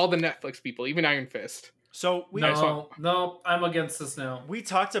bring all the Netflix people, even Iron Fist. So no, I'm against this now. We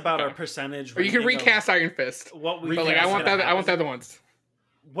talked about our percentage. Or you can recast Iron Fist. What we but like I want the other ones.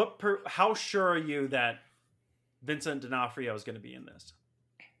 How sure are you that Vincent D'Onofrio is going to be in this?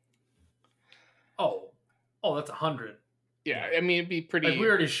 Oh, that's 100. Yeah, I mean it'd be pretty. Like we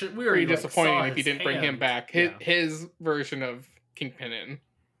already pretty disappointing like, if you didn't bring him back. His version of Kingpin in.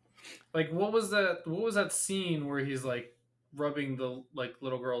 Like what was that? What was that scene where he's like rubbing the like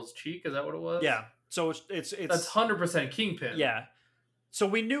little girl's cheek? Is that what it was? Yeah. So it's that's 100% Kingpin. Yeah. So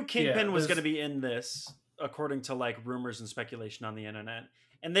we knew Kingpin was going to be in this, according to like rumors and speculation on the internet,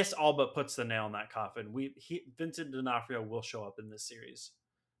 and this all but puts the nail in that coffin. Vincent D'Onofrio will show up in this series.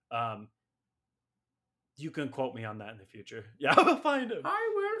 You can quote me on that in the future. Yeah, I will find him.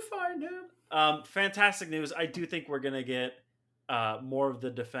 I will find him. Fantastic news. I do think we're going to get more of the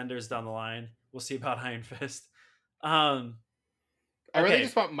Defenders down the line. We'll see about Iron Fist. I really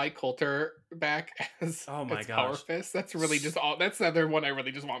just want Mike Coulter back as Power Fist. That's really just all. That's the other one I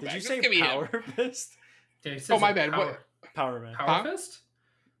really just want back. Did you say Power Fist? Oh, my bad. Power Man. Power Fist?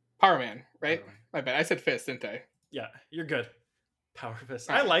 Power Man, right? Power Man. My bad. I said Fist, didn't I? Yeah, you're good. Power Fist.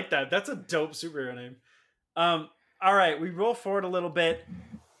 I like that. That's a dope superhero name. All right, we roll forward a little bit.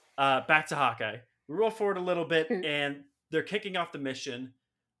 Back to Hawkeye. We roll forward a little bit, and they're kicking off the mission.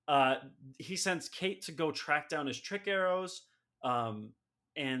 He sends Kate to go track down his trick arrows.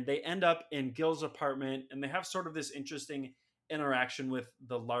 And they end up in Gil's apartment, and they have sort of this interesting interaction with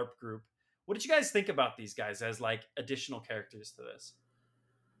the LARP group. What did you guys think about these guys as like additional characters to this?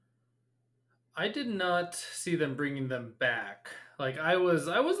 I did not see them bringing them back. Like I was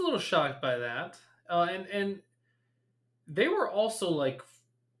a little shocked by that. And they were also like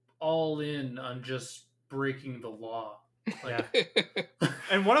all in on just breaking the law. Like,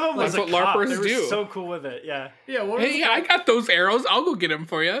 and one of them was what cop. LARPers They were do. so cool with it. Yeah. Hey, I got those arrows. I'll go get them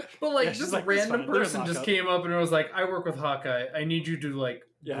for you. But like this random person just came up and was like, "I work with Hawkeye. I need you to like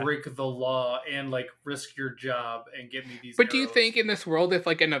break the law and like risk your job and get me these." But arrows. Do you think in this world, if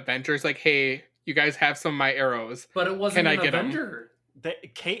like an Avenger's like, "Hey, you guys have some of my arrows," but it wasn't an Avenger.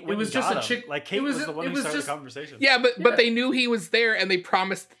 Kate, it was just a chick. Like Kate was the one who started the conversation. Yeah, but they knew he was there, and they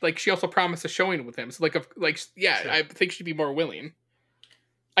promised. Like she also promised a showing with him. So sure. I think she'd be more willing.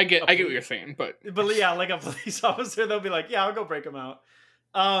 I get what you're saying, but yeah, like a police officer, they'll be like, "Yeah, I'll go break him out."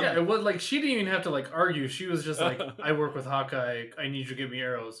 Yeah, it was like she didn't even have to like argue. She was just like, "I work with Hawkeye. I need you to give me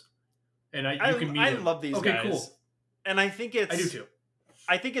arrows, and you can meet him." I love these guys. Cool. And I think I do too.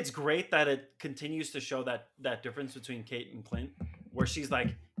 I think it's great that it continues to show that difference between Kate and Clint, where she's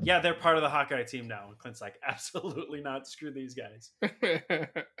like, "Yeah, they're part of the Hawkeye team now," and Clint's like, "Absolutely not. Screw these guys." Yeah,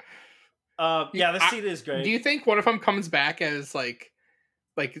 the scene is great. Do you think one of them comes back as like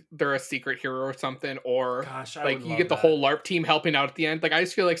they're a secret hero or something, or you get the whole LARP team helping out at the end? Like I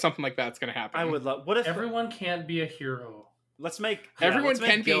just feel like something like that's gonna happen. I would love. What if everyone can't be a hero? Everyone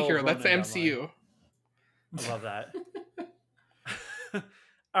can be a hero. That's the MCU. I love that.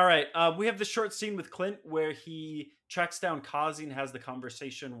 All right, we have the short scene with Clint where he tracks down Kazi and has the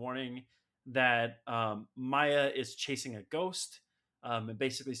conversation warning that Maya is chasing a ghost. It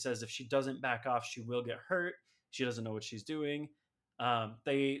basically says if she doesn't back off, she will get hurt. She doesn't know what she's doing.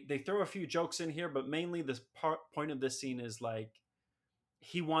 They throw a few jokes in here, but mainly the point of this scene is like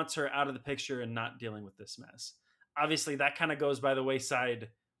he wants her out of the picture and not dealing with this mess. Obviously, that kind of goes by the wayside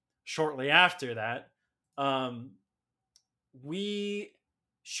shortly after that. We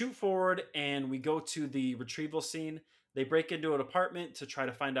shoot forward and we go to the retrieval scene. They break into an apartment to try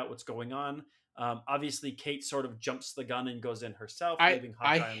to find out what's going on. Obviously, Kate sort of jumps the gun and goes in herself, leaving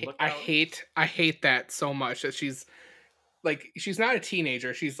Hawkeye on lookout. I hate that so much that she's not a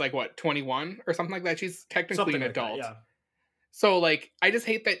teenager. She's like what, 21 or something like that. She's technically an adult. Yeah. So like I just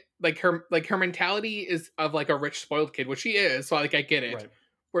hate that her mentality is of like a rich spoiled kid, which she is. So like I get it, right.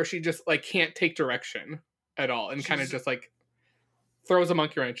 Where she just like can't take direction at all and kind of just like throws a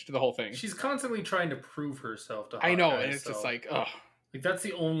monkey wrench to the whole thing. She's constantly trying to prove herself to Hawkeye. I know, and it's just like, ugh. Like that's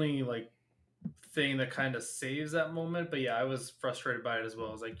the only like thing that kind of saves that moment. But yeah, I was frustrated by it as well.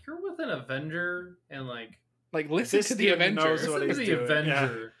 I was like, you're with an Avenger and like listen to the Avenger. Listen to the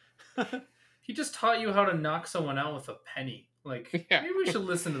Avenger. Yeah. He just taught you how to knock someone out with a penny. Like maybe we should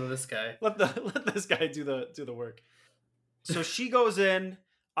listen to this guy. Let this guy do the work. So she goes in.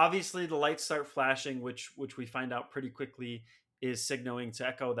 Obviously, the lights start flashing, which we find out pretty quickly is signaling to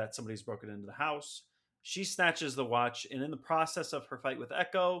Echo that somebody's broken into the house. She snatches the watch, and in the process of her fight with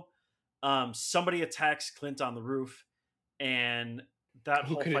Echo, somebody attacks Clint on the roof, and that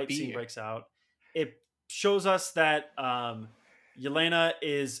whole fight scene breaks out. It shows us that Yelena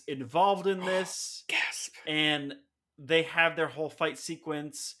is involved in this. Gasp. And they have their whole fight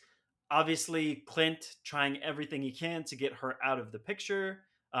sequence. Obviously, Clint trying everything he can to get her out of the picture.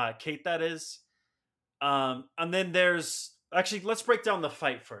 Kate, that is. And then there's... Actually, let's break down the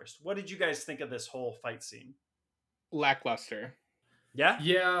fight first. What did you guys think of this whole fight scene? Lackluster. Yeah?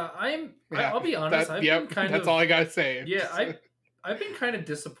 Yeah, I'll be honest. That's all I gotta say. Yeah, I've been kind of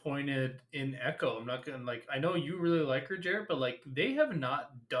disappointed in Echo. I'm not gonna I know you really like her, Jared, but they have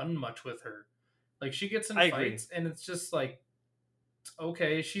not done much with her. She gets in fights, and it's just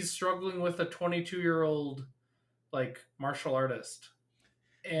okay, she's struggling with a 22-year-old martial artist,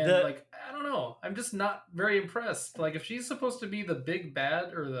 and I don't know. I'm just not very impressed. If she's supposed to be the big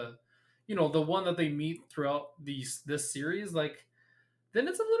bad or the one that they meet throughout this series, then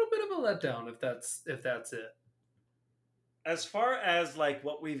it's a little bit of a letdown if that's it. As far as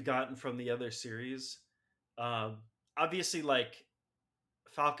what we've gotten from the other series, obviously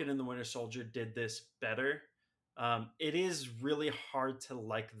Falcon and the Winter Soldier did this better. It is really hard to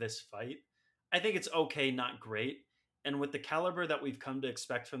like this fight. I think it's okay, not great. And with the caliber that we've come to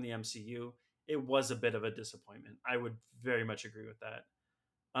expect from the MCU, it was a bit of a disappointment. I would very much agree with that.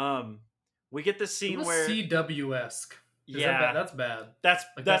 We get this scene where CW-esque. That's bad.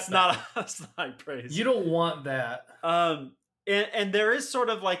 That's not high praise. You don't want that. And there is sort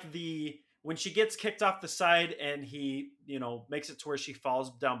of when she gets kicked off the side and he, makes it to where she falls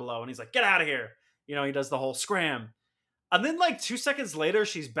down below and he's like, get out of here. He does the whole scram. And then 2 seconds later,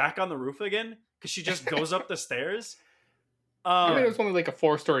 she's back on the roof again because she just goes up the stairs. I mean, it was only a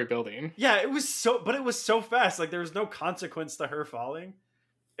 4-story building. Yeah, it was so fast. There was no consequence to her falling.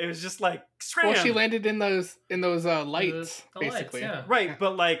 It was just scram. Well, she landed in those lights, the basically. Lights, yeah. Right,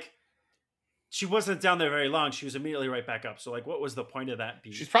 but she wasn't down there very long. She was immediately right back up. So what was the point of that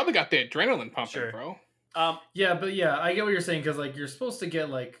beat? She's probably got the adrenaline pumping, bro. Yeah, but yeah, I get what you're saying because you're supposed to get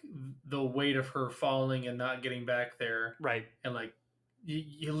the weight of her falling and not getting back there, right? And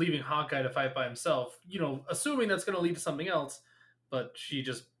you're leaving Hawkeye to fight by himself, assuming that's going to lead to something else. But she's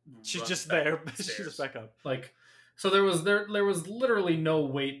just there. She's just back up. So there was literally no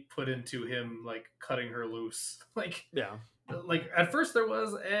weight put into him cutting her loose. Yeah. At first there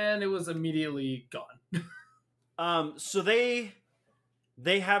was, and it was immediately gone. So they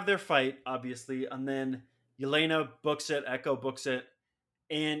have their fight, obviously, and then Yelena books it, Echo books it,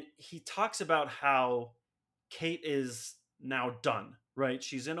 and he talks about how Kate is now done, right?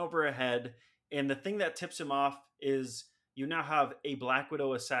 She's in over her head, and the thing that tips him off is you now have a Black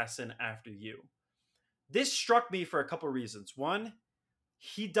Widow assassin after you. This struck me for a couple reasons. One,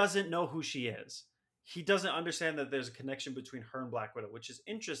 he doesn't know who she is. He doesn't understand that there's a connection between her and Black Widow, which is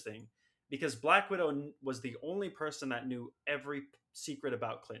interesting because Black Widow was the only person that knew every secret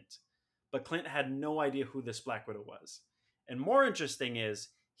about Clint. But Clint had no idea who this Black Widow was. And more interesting is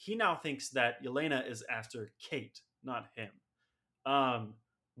he now thinks that Yelena is after Kate, not him.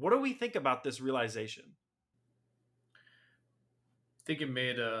 What do we think about this realization? I think it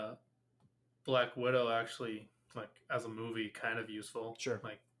made Black Widow actually as a movie kind of useful. Sure.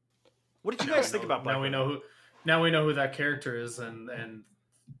 What did you guys think about Black Widow? Now we know who that character is, and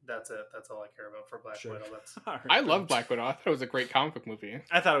that's it. That's all I care about for Black Widow. I love Black Widow. I thought it was a great comic book movie.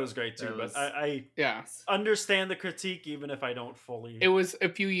 I thought it was great too, but I understand the critique, even if I don't fully. It was a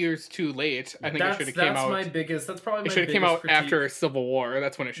few years too late. I think it should have came out. That's probably my biggest. It should have came out after Civil War.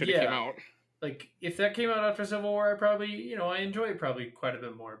 That's when it should have came out. If that came out after Civil War, I probably I enjoy it probably quite a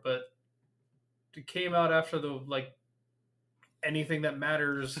bit more. But it came out after the anything that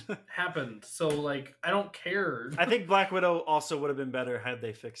matters happened. So I don't care. I think Black Widow also would have been better had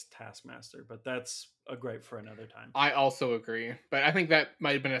they fixed Taskmaster, but that's a gripe for another time. I also agree, but I think that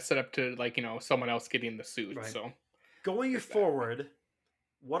might have been a setup to someone else getting the suit. Right. So going forward,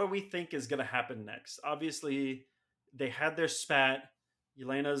 what do we think is going to happen next? Obviously, they had their spat.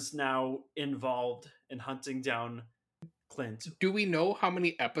 Yelena's now involved in hunting down Clint. Do we know how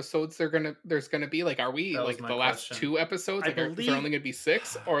many episodes there's gonna be? Are we the question. Last 2 episodes? Is there only gonna be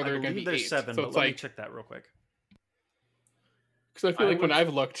 6, or are there gonna be 8? 7. So let me check that real quick. Because I feel when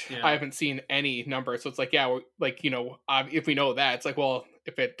I've looked, I haven't seen any number. So it's if we know that, it's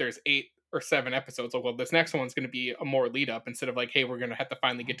if there's 8 or 7 episodes, this next one's gonna be a more lead up instead of hey, we're gonna have to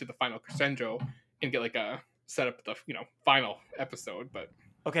finally get to the final crescendo and get a set up the final episode. But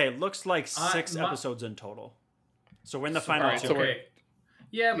okay, looks like 6 episodes in total. So we're in the final 2. Okay.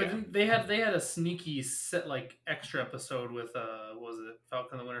 Yeah, but they had a sneaky set extra episode with was it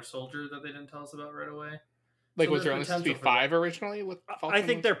Falcon and the Winter Soldier that they didn't tell us about right away? Like, was there only supposed to be 5 originally? With Falcon I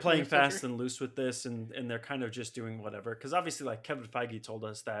think they're playing fast and loose with this, and they're kind of just doing whatever. Because obviously, like Kevin Feige told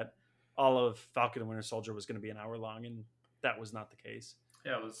us that all of Falcon and Winter Soldier was going to be an hour long, and that was not the case.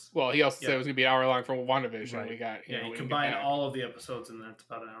 Yeah, it was. Well, he also said it was going to be an hour long for WandaVision. Right. We got you combine all of the episodes, and then it's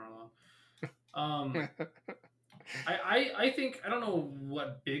about an hour long. I think I don't know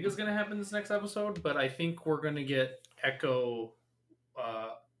what big is going to happen this next episode, but I think we're going to get Echo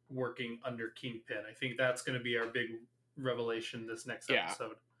working under Kingpin. I think that's going to be our big revelation this next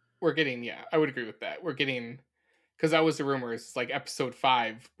episode. We're getting I would agree with that. We're getting, because that was the rumors, like episode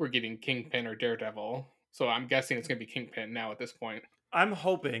 5 we're getting Kingpin or Daredevil, so I'm guessing it's going to be Kingpin now at this point. I'm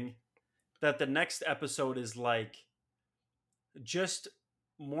hoping that the next episode is like just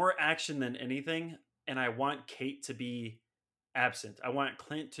more action than anything, and I want Kate to be absent. I want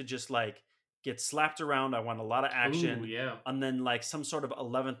Clint to just like get slapped around. I want a lot of action. Ooh, and then like some sort of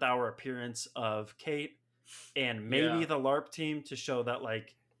 11th hour appearance of Kate and maybe the LARP team to show that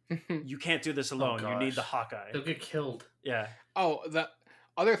like you can't do this alone. You need the Hawkeye. They'll get killed. Yeah. Oh, the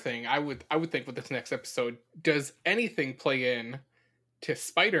other thing I would think with this next episode, does anything play in to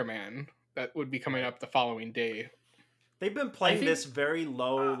Spider-Man that would be coming up the following day? They've been playing this very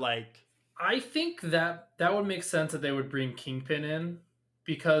low, like... I think that would make sense that they would bring Kingpin in,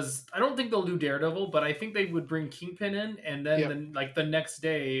 because I don't think they'll do Daredevil, but I think they would bring Kingpin in, and then the next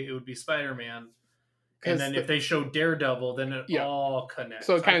day it would be Spider-Man. And then if they show Daredevil, then it all connects.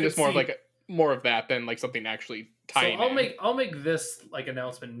 So it kind of just more of that than like something actually tying in. I'll make this like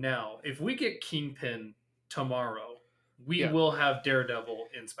announcement now. If we get Kingpin tomorrow, we will have Daredevil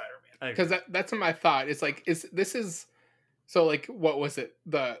in Spider-Man. Because that's my thought. It's like so like what was it?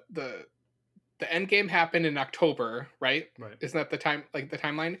 The end game happened in October, right? Right. Isn't that the time, like the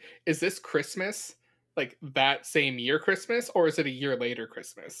timeline? Is this Christmas, like that same year Christmas, or is it a year later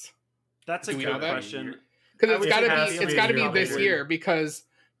Christmas? That's a good question. Because it's gotta be this year, because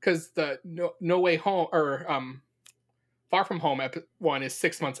the No Way Home or Far From Home one is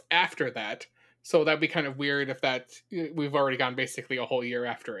 6 months after that. So that'd be kind of weird if we've already gone basically a whole year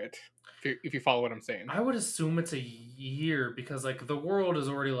after it. If you follow what I'm saying. I would assume it's a year, because like the world is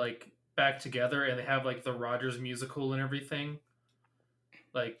already like back together, and they have like the Rogers musical and everything.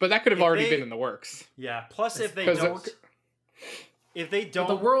 Like, but that could have already been in the works. Yeah. Plus, if they don't, but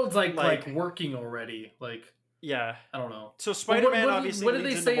the world's like working already. Like, yeah, I don't know. So Spider-Man obviously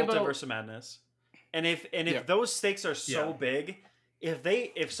leads into Multiverse of Madness, and if those stakes are so big,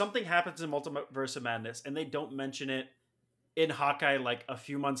 if something happens in Multiverse of Madness and they don't mention it in Hawkeye like a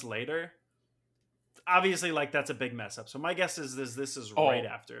few months later, obviously like that's a big mess up. So my guess is this is right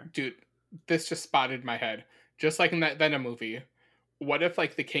after. Dude, this just spotted my head. Just like in that Venom movie. What if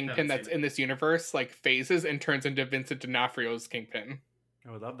like the Kingpin that's in this universe like phases and turns into Vincent D'Onofrio's Kingpin?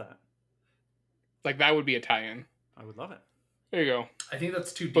 I would love that. Like that would be a tie-in. I would love it. There you go. I think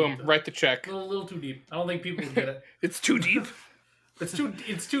that's too deep. Boom, write the check. A little too deep. I don't think people would get it. It's too deep. It's too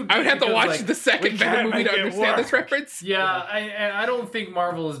deep. I would have to watch the second Venom movie to understand this reference. Yeah, I don't think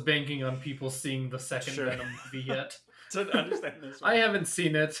Marvel is banking on people seeing the second Venom movie yet. To understand this one. I haven't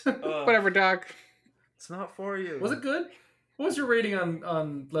seen it. Whatever, Doc. It's not for you. Was it good? What was your rating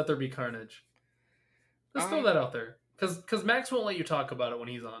on Let There Be Carnage? Let's throw that out there. Because Max won't let you talk about it when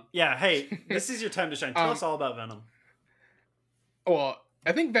he's on. Yeah, hey, this is your time to shine. Tell us all about Venom. Well,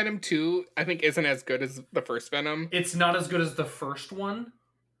 I think Venom 2, isn't as good as the first Venom. It's not as good as the first one?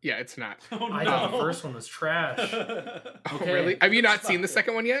 Yeah, it's not. Oh, no. I thought the first one was trash. Oh, really? Have you not seen the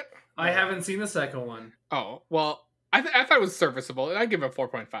second one yet? I haven't seen the second one. Oh, well, I thought it was serviceable, and I'd give it a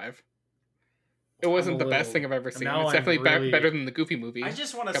 4.5. It wasn't the best thing I've ever seen. It's definitely better than the Goofy movie. I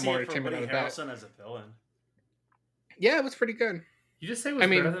just want to see it for Woody Harrelson as a villain. Yeah, it was pretty good. You just say it was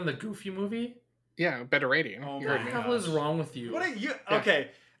better than the Goofy movie? Yeah, better rating. Oh, what the hell is wrong with you? What are you? Yeah. Okay.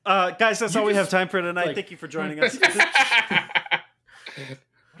 Guys, that's all we have time for tonight. Thank you for joining us. What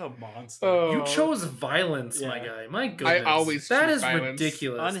a monster. You chose violence, my guy. My goodness. I always That is violence.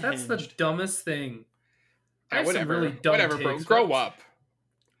 ridiculous. Unhinged. That's the dumbest thing. Whatever. Really dumb whatever, bro. Grow up.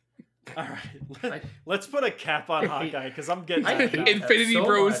 All right. Let's put a cap on Hawkeye, because I'm getting Infinity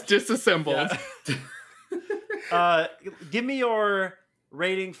Bros disassembled. Yeah. Give me your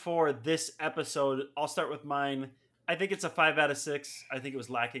rating for this episode. I'll start with mine. I think it's a 5 out of 6. I think it was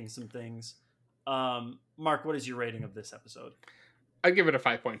lacking some things. Mark, what is your rating of this episode? I'd give it a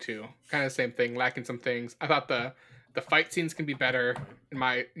 5.2. Kind of the same thing, lacking some things. I thought the fight scenes can be better in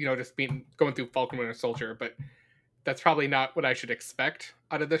my, just going through Falcon Winter Soldier, but that's probably not what I should expect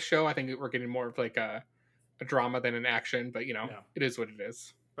out of this show. I think we're getting more of like a drama than an action, but it is what it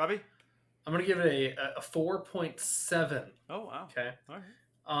is. Robbie? I'm going to give it a 4.7. Oh, wow. Okay. All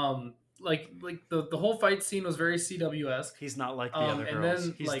right. like the whole fight scene was very CW-esque. He's not like the other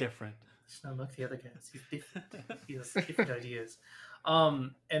girls. He's different. He's not like the other guys. He's different. He has different ideas.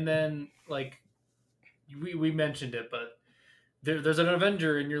 And then like we mentioned it, but there's an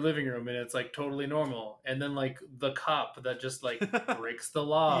Avenger in your living room, and it's like totally normal. And then like the cop that just like breaks the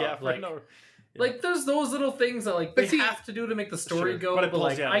law. Yeah, like there's those little things that like they have to do to make the story go. But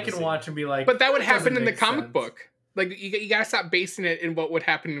like I can watch and be like, but that would happen in the comic book. Like you gotta stop basing it in what would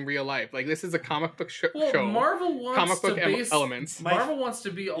happen in real life. Like this is a comic book show. Marvel wants comic book elements. Marvel wants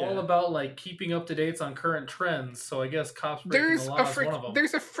to be all about like keeping up to dates on current trends. So I guess cops breaking the law is one of them.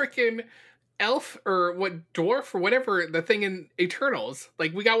 There's a freaking elf or what dwarf or whatever the thing in Eternals.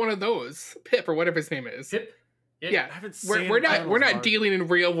 Like we got one of those. Pip or whatever his name is. Pip. Yeah, we're not dealing in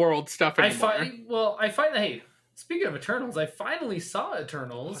real world stuff anymore. Hey, speaking of Eternals, I finally saw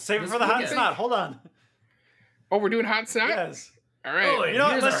Eternals. Save it for the hot snot. Hold on. Oh, we're doing hot snot? Yes. All right. Oh, you know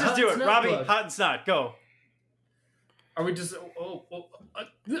what? Let's just do it. Robbie, hot and snot. Go. Are we just...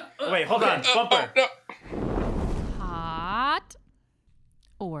 Wait, hold on. Bumper. Hot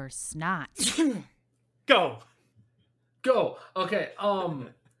or snot? Go. Okay.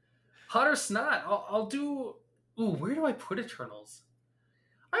 Hot or snot? I'll do... Ooh, where do I put Eternals?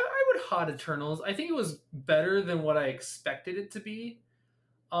 I would hot Eternals. I think it was better than what I expected it to be.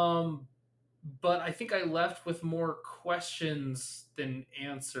 But I think I left with more questions than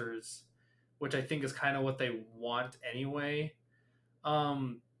answers, which I think is kind of what they want anyway.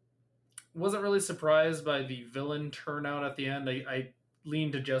 Wasn't really surprised by the villain turnout at the end. I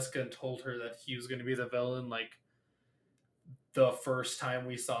leaned to Jessica and told her that he was going to be the villain, like the first time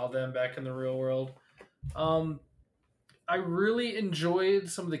we saw them back in the real world. I really enjoyed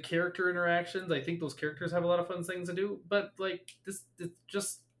some of the character interactions. I think those characters have a lot of fun things to do, but like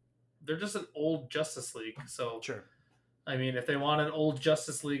they're just an old Justice League. So sure. I mean, if they want an old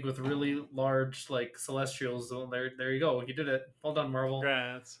Justice League with really large like Celestials, well, there you go. You did it. Well done, Marvel.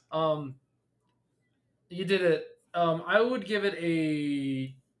 Congrats. You did it. I'd give it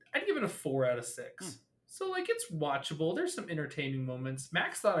a 4 out of 6. So like it's watchable. There's some entertaining moments.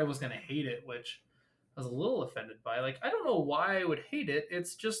 Max thought I was gonna hate it, which I was a little offended by. Like I don't know why I would hate it.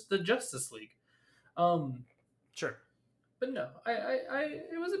 It's just the Justice League. Sure. But no,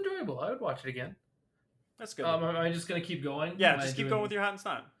 it was enjoyable. I would watch it again. That's good. Am I just gonna keep going? Yeah, just keep going with your hot and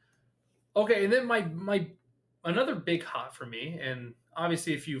snot. Okay, and then my another big hot for me, and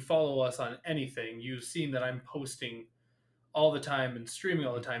obviously if you follow us on anything, you've seen that I'm posting all the time and streaming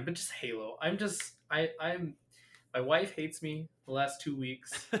all the time. But just Halo, I'm my wife hates me the last 2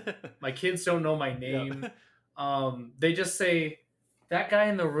 weeks. My kids don't know my name. Yeah. They just say, "That guy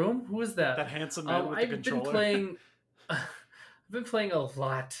in the room, who is that?" That handsome man with the controller. I've been playing a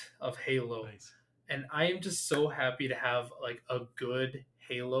lot of Halo, nice. And I am just so happy to have like a good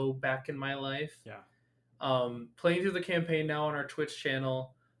Halo back in my life. Yeah. Playing through the campaign now on our Twitch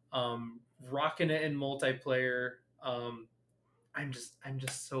channel, rocking it in multiplayer. I'm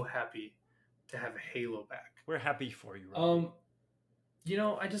just so happy to have Halo back. We're happy for you, Robbie.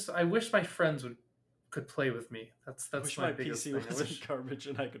 I wish my friends could play with me. That's my biggest PC thing. wasn't garbage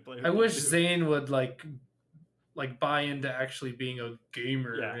and I could play with I wish Zane would like buy into actually being a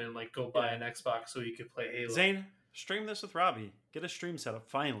gamer and like go buy an Xbox so he could play Halo. Zane, stream this with Robbie. Get a stream set up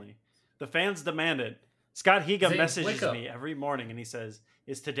finally. The fans demand it. Scott Higa messages me every morning and he says,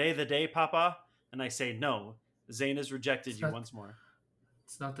 "Is today the day, Papa?" And I say, "No. Zane has rejected you once more."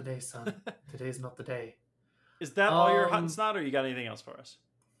 It's not the day, son. Today's not the day. Is that all your hot and snot, or you got anything else for us?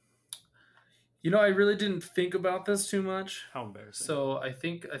 I really didn't think about this too much. How embarrassing. So I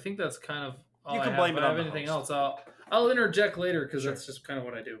think that's kind of all you can blame it on the anything host. else. I'll interject later because that's just kind of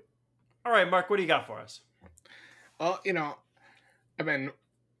what I do. All right, Mark, what do you got for us? Well,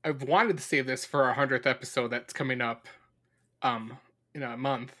 I've wanted to save this for our 100th episode that's coming up, in a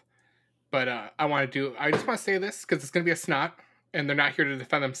month. But I just want to say this because it's going to be a snot, and they're not here to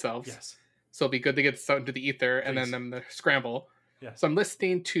defend themselves. Yes. So it'll be good to get out into the ether and then them to scramble. Yes. So I'm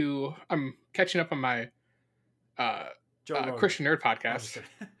catching up on my Christian Nerd podcast.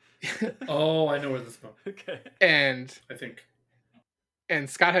 Oh, I know where this is going. Okay. And I think. And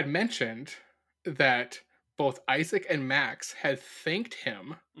Scott had mentioned that both Isaac and Max had thanked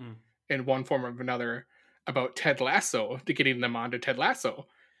him in one form or another about Ted Lasso, to getting them onto Ted Lasso.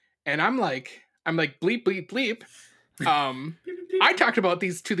 And I'm like, bleep, bleep, bleep. I talked about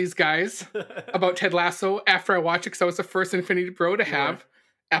these guys about Ted Lasso after I watched it because I was the first Infinity Bro to have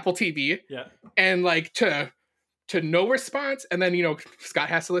Apple TV. Yeah. And like to no response, and then Scott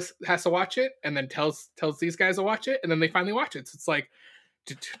has to watch it, and then tells these guys to watch it, and then they finally watch it. So it's like,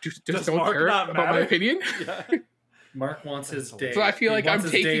 does someone care about my opinion? Yeah. Mark wants his day. So I feel like I'm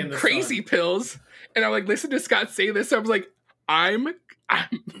taking crazy pills, and I'm like, listen to Scott say this. I was like, I'm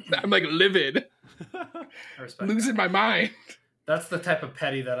like livid, losing my mind. That's the type of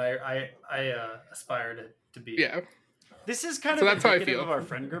petty that I aspire to be. Yeah. This is kind of indicative of our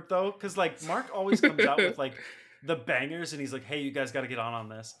friend group, though, because like Mark always comes out with like the bangers, and he's like, "Hey, you guys got to get on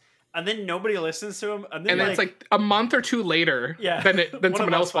this," and then nobody listens to him, and then it's like a month or two later, then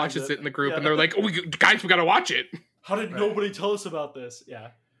someone else watches it in the group, and they're like, "Oh, guys, we got to watch it." How did nobody tell us about this? Yeah,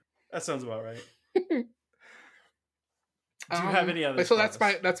 that sounds about right. Do you have any other? So that's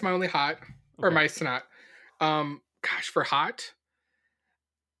my only hot or my snot. For hot,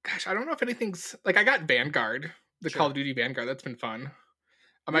 I don't know if anything's like I got Vanguard. The Call of Duty Vanguard, that's been fun.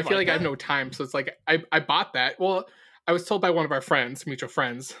 I feel like I have no time, so it's like I bought that. Well, I was told by one of our friends, mutual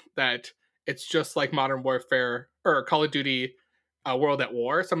friends, that it's just like Modern Warfare or Call of Duty World at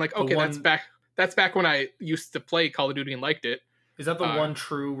War. So I'm like, okay, that's back when I used to play Call of Duty and liked it. Is that the one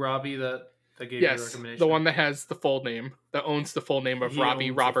true Robbie that gave you a recommendation? The one that has the full name, that owns the full name of Robbie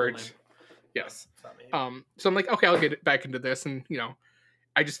Robert. Yes. So I'm like, okay, I'll get back into this, and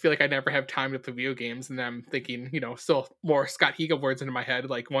I just feel like I never have time to play video games, and I'm thinking, still more Scott Higa words into my head.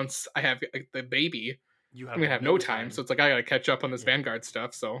 Like once I have the baby, I'm gonna have no time. So it's like I gotta catch up on this Vanguard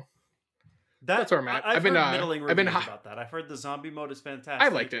stuff. So that's where I'm at. I've been middling reviews about that. I've heard the zombie mode is fantastic. I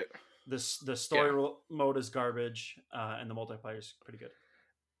liked it. The story mode is garbage, and the multiplayer is pretty good.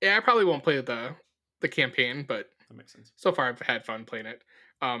 Yeah, I probably won't play the campaign, but that makes sense. So far, I've had fun playing it.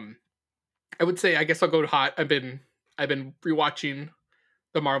 I would say I guess I'll go to hot. I've been rewatching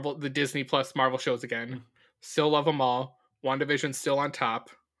the Disney Plus Marvel shows again. Still love them all. WandaVision's still on top.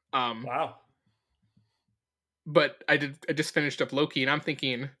 Wow. But I just finished up Loki, and I'm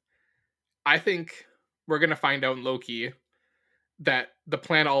thinking, I think we're gonna find out in Loki that the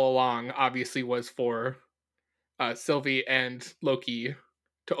plan all along obviously was for Sylvie and Loki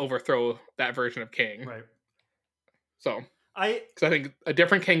to overthrow that version of Kang. Right. So because I think a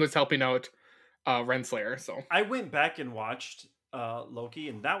different Kang was helping out Renslayer. So I went back and watched Loki,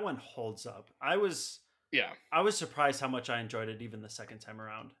 and that one holds up. I was surprised how much I enjoyed it even the second time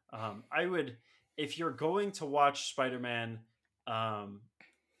around. I would, if you're going to watch Spider-Man,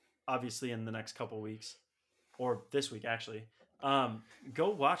 obviously in the next couple weeks or this week actually, go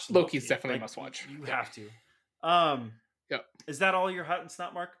watch Loki. Loki's definitely a must watch. You have to. Is that all your hot and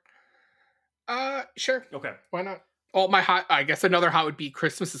snot, Mark? Sure. Okay. Why not? Oh, my hot. I guess another hot would be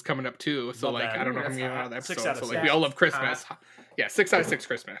Christmas is coming up too. So love that. I don't know how many out of the episode. 6 out of 6. We all love Christmas. Yeah, 6 out of 6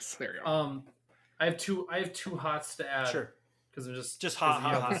 Christmas. There you go. I have two hots to add. Sure. Because I'm just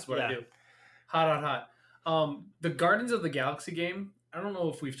hot. This is what I do. Hot. The Guardians of the Galaxy game. I don't know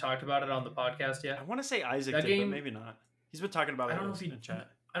if we've talked about it on the podcast yet. I want to say Isaac did, but maybe not. He's been talking about it in chat.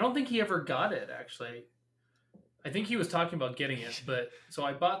 I don't think he ever got it, actually. I think he was talking about getting it, but so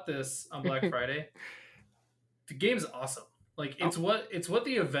I bought this on Black Friday. The game's awesome. Like it's what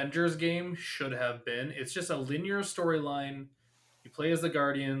the Avengers game should have been. It's just a linear storyline. You play as the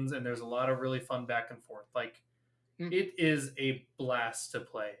Guardians, and there's a lot of really fun back and forth. Like it is a blast to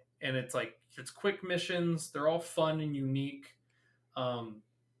play, and it's quick missions. They're all fun and unique.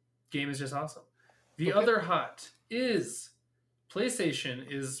 Game is just awesome. The other hot is PlayStation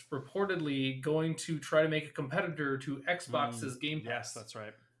is reportedly going to try to make a competitor to Xbox's Game Pass. Yes, that's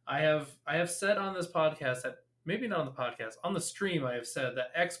right. I have said on this podcast that, maybe not on the podcast, on the stream, I have said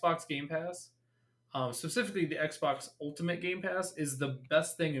that Xbox Game Pass, specifically the Xbox Ultimate Game Pass, is the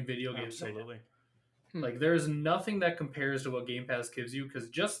best thing in video games. Absolutely. Like, there's nothing that compares to what Game Pass gives you, because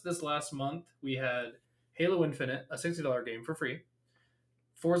just this last month, we had Halo Infinite, a $60 game for free,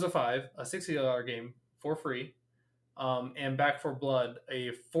 Forza 5, a $60 game for free, and Back 4 Blood,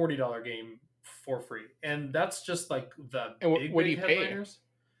 a $40 game for free. And that's just like the big headliners.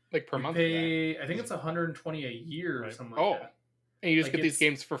 Like per month? I think it's $120 a year or something like that. And you just get these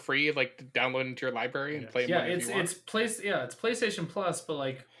games for free, like to download into your library and play them whenever you want? It's PlayStation Plus, but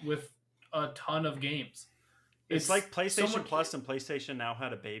like with a ton of games. It's like PlayStation Plus and PlayStation Now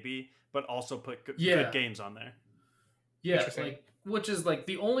had a baby, but also put good games on there. Yeah, which is like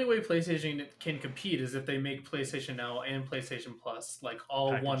the only way PlayStation can compete is if they make PlayStation Now and PlayStation Plus like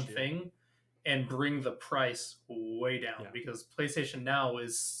all one thing and bring the price way down, because PlayStation Now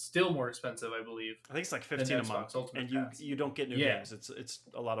is still more expensive, I believe. I think it's like $15 a month, and you don't get new games. It's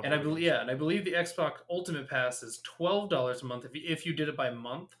a lot of. And I believe the Xbox Ultimate Pass is $12 a month if you did it by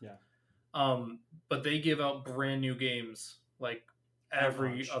month. Yeah. But they give out brand new games like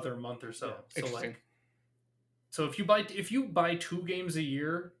every other month or so. Yeah. So if you buy 2 games a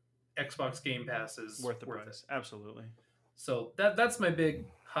year, Xbox Game Pass is worth the price. Absolutely. So that's my big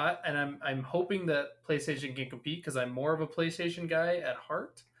hot, and I'm hoping that PlayStation can compete because I'm more of a PlayStation guy at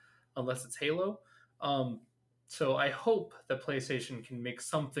heart, unless it's Halo. So I hope that PlayStation can make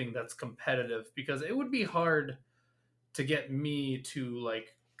something that's competitive, because it would be hard to get me to,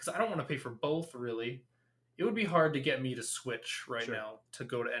 like, because I don't want to pay for both really. It would be hard to get me to switch right now to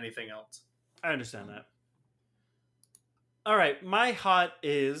go to anything else. I understand that. All right, my hot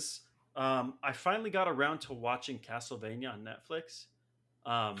is I finally got around to watching Castlevania on Netflix.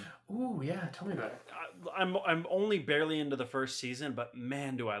 Ooh, yeah, tell me about it. I'm only barely into the first season, but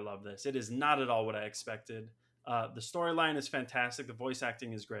man, do I love this. It is not at all what I expected. The storyline is fantastic. The voice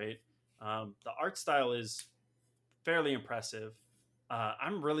acting is great. The art style is fairly impressive.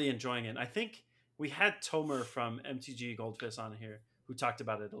 I'm really enjoying it. I think we had Tomer from MTG Goldfish on here who talked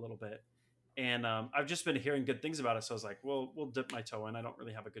about it a little bit. And I've just been hearing good things about it. So I was like, well, we'll dip my toe in. I don't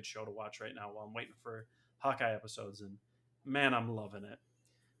really have a good show to watch right now while I'm waiting for Hawkeye episodes. And man, I'm loving it.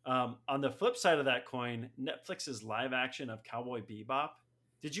 On the flip side of that coin, Netflix's live action of Cowboy Bebop.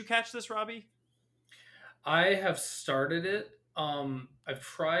 Did you catch this, Robbie? I have started it. I've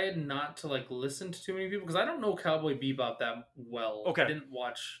tried not to like listen to too many people because I don't know Cowboy Bebop that well. Okay. I didn't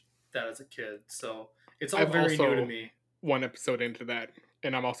watch that as a kid, so it's all very new to me. One episode into that,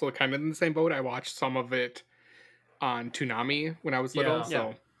 and I'm also kind of in the same boat. I watched some of it on Toonami when I was little,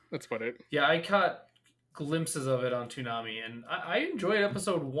 so that's about it. Yeah, I caught glimpses of it on Toonami, and I enjoyed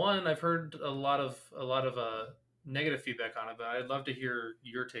episode 1. I've heard a lot of negative feedback on it, but I'd love to hear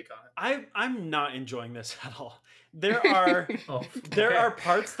your take on it. I'm not enjoying this at all. There are there are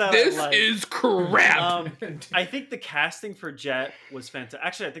parts that this is crap. I think the casting for Jet was fantastic.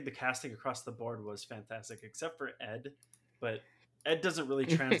 Actually, I think the casting across the board was fantastic, except for Ed. But Ed doesn't really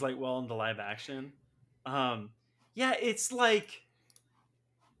translate well into live action. Yeah, it's like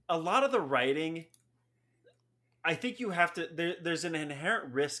a lot of the writing. I think you have to. There's an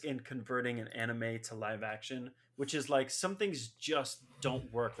inherent risk in converting an anime to live action, which is like some things just don't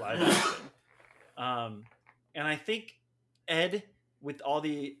work live action. And I think Ed, with all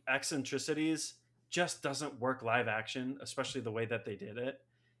the eccentricities, just doesn't work live action, especially the way that they did it.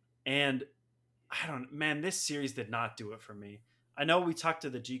 And man, this series did not do it for me. I know we talked to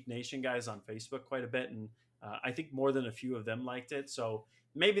the Geek Nation guys on Facebook quite a bit, and I think more than a few of them liked it. So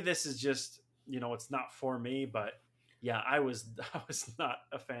maybe this is just, it's not for me, but yeah, I was not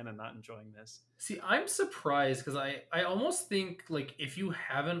a fan and not enjoying this. See, I'm surprised because I almost think like if you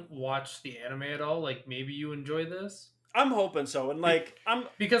haven't watched the anime at all, like maybe you enjoy this. I'm hoping so, and like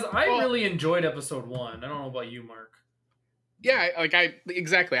because I really enjoyed episode 1. I don't know about you, Mark. Yeah,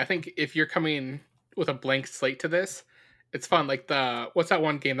 exactly. I think if you're coming with a blank slate to this, it's fun. Like what's that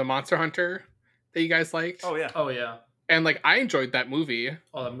one game, the Monster Hunter, that you guys liked? Oh yeah. And like I enjoyed that movie.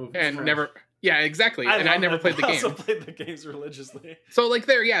 Oh, that movie. And never. Yeah, exactly. And I never played the game. I also played the games religiously. So like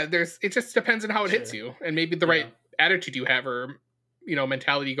it just depends on how it hits you, and maybe the right attitude you have, or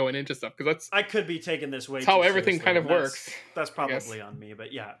mentality going into stuff. Because I could be taking this way. That's how everything kind of works. That's probably on me,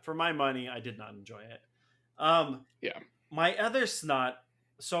 but yeah, for my money, I did not enjoy it. Yeah. My other snot.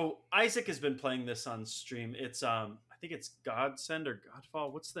 So Isaac has been playing this on stream. It's I think it's Godsend or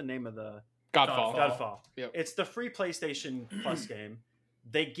Godfall. What's the name of the Godfall? Yep. It's the free PlayStation Plus game.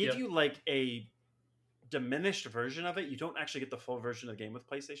 They give you like a diminished version of it. You don't actually get the full version of the game with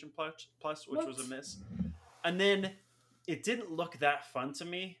PlayStation Plus, which was a miss. And then it didn't look that fun to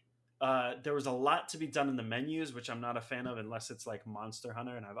me. There was a lot to be done in the menus, which I'm not a fan of unless it's like Monster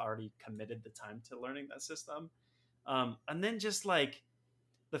Hunter, and I've already committed the time to learning that system. And then just like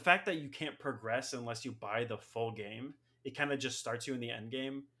the fact that you can't progress unless you buy the full game, it kind of just starts you in the end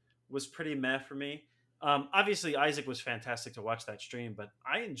game, was pretty meh for me. Obviously, Isaac was fantastic to watch that stream, but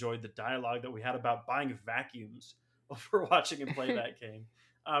I enjoyed the dialogue that we had about buying vacuums over watching him play that game.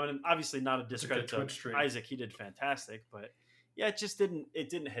 And obviously, not a discredit to Isaac; he did fantastic. But yeah, it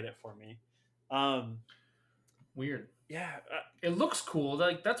didn't hit it for me. Weird. Yeah, it looks cool.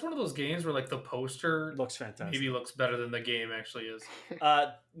 Like that's one of those games where like the poster looks fantastic. Maybe looks better than the game actually is.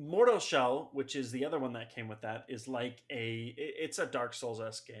 Mortal Shell, which is the other one that came with that, is like it's a Dark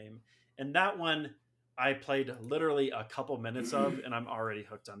Souls-esque game, and that one I played literally a couple minutes of, and I'm already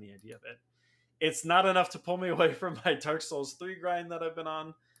hooked on the idea of it. It's not enough to pull me away from my Dark Souls 3 grind that I've been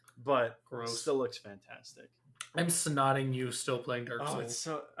on, but still looks fantastic. I'm snotting you still playing Dark Souls. It's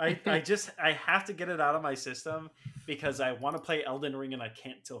so I have to get it out of my system because I want to play Elden Ring and I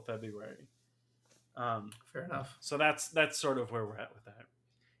can't till February. Fair enough. So that's sort of where we're at with that.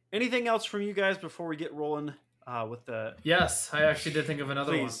 Anything else from you guys before we get rolling with the... Yes, I actually did think of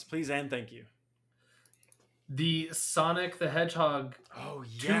another one. Please and thank you. The Sonic the Hedgehog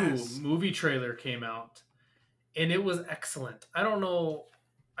 2 movie trailer came out, and it was excellent. I don't know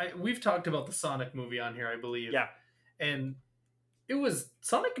we've talked about the Sonic movie on here, I believe. Yeah. And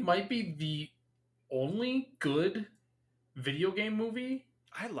Sonic might be the only good video game movie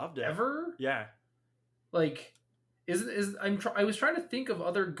I loved it. ever. Yeah. Like, I was trying to think of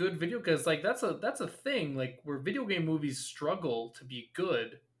other good video, because like that's a thing, like where video game movies struggle to be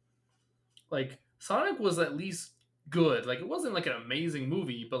good. Like Sonic was at least good. Like it wasn't like an amazing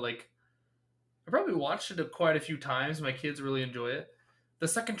movie, but like I probably watched it quite a few times. My kids really enjoy it. The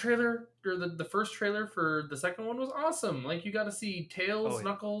second trailer, or the first trailer for the second one, was awesome. Like you got to see Tails,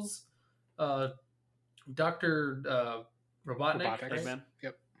 Knuckles, Dr. Robotnik. Right? Eggman.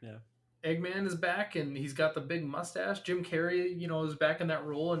 Yep. Yeah. Eggman is back, and he's got the big mustache. Jim Carrey, is back in that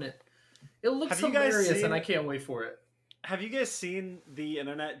role, and it looks hilarious, and I can't wait for it. Have you guys seen the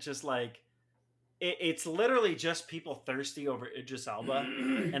internet just like it's literally just people thirsty over Idris Elba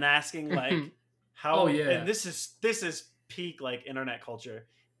and asking like how and this is peak like internet culture,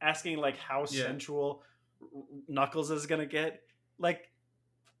 asking like how sensual Knuckles is gonna get. Like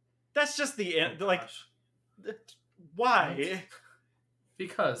that's just the like why?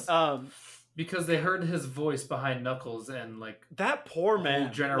 Because they heard his voice behind Knuckles, and like that poor man,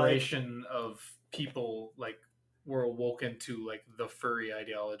 whole generation of people like were awoken to like the furry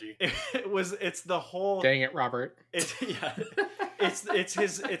ideology. It's the whole. Dang it, Robert. It's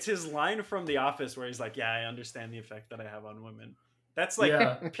his line from The Office where he's like, "Yeah, I understand the effect that I have on women." That's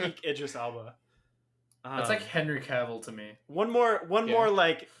like peak Idris Elba. That's like Henry Cavill to me. One more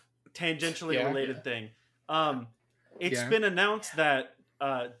like tangentially related thing. It's been announced that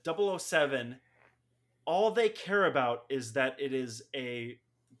 007, all they care about is that it is a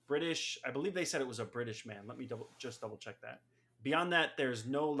British, I believe they said it was a British man. Let me double check that. Beyond that, there's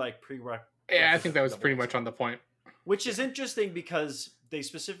no like prereq. Yeah, I think that was pretty much on the point. Which is interesting because they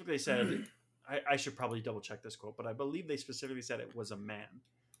specifically said, I should probably double check this quote, but I believe they specifically said it was a man.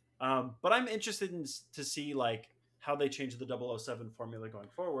 But I'm interested to see like how they change the 007 formula going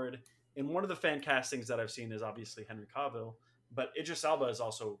forward. And one of the fan castings that I've seen is obviously Henry Cavill, but Idris Elba is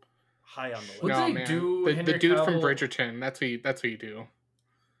also high on the list. The dude Cavill from Bridgerton. That's who you do.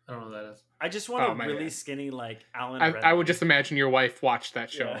 I don't know what that is. I just want a really skinny like Alan. I would just imagine your wife watched that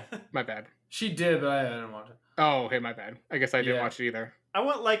show. Yeah. My bad. She did, but I didn't watch it. Oh, hey, my bad. I guess I didn't watch it either. I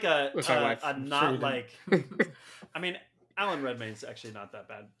want like a not like. I mean, Alan Redmayne's actually not that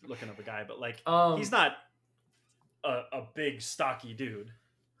bad looking of a guy, but like he's not a big stocky dude.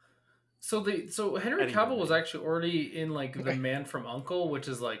 So Henry Cavill was actually already in like The Man from U.N.C.L.E., which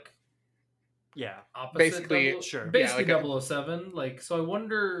is like opposite basically 007. Like, so I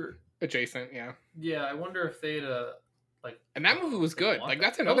wonder adjacent, I wonder if they'd like. And that movie was good. Like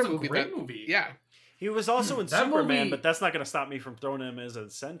that's another movie. Great movie. Yeah. He was also in Superman, but that's not going to stop me from throwing him as a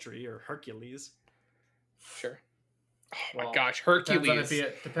Sentry or Hercules. Sure. Oh my gosh, Hercules!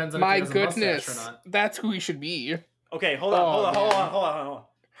 Depends on my if he has a mustache or not. That's who he should be. Okay, hold on.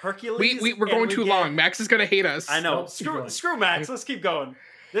 Hercules. We're going too long. Max is gonna hate us. I know. Screw Max. Let's keep going.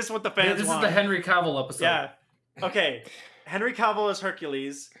 This is what the fans want. This is the Henry Cavill episode. Yeah. Okay. Henry Cavill as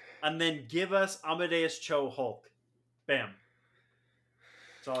Hercules, and then give us Amadeus Cho Hulk. Bam.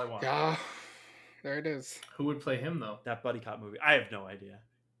 That's all I want. Yeah. There it is. Who would play him though? That buddy cop movie. I have no idea.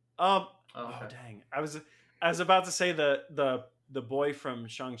 Oh dang. I was about to say the boy from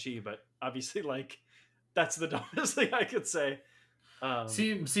Shang-Chi, but obviously like that's the dumbest thing I could say.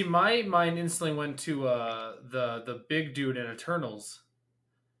 See, my mind instantly went to the big dude in Eternals,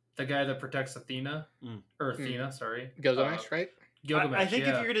 the guy that protects Athena or Athena, sorry, Gilgamesh, right? Gilgamesh. I think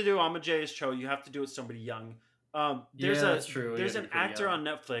if you're gonna do Amadeus Cho, you have to do it with somebody young. That's true. There's an actor on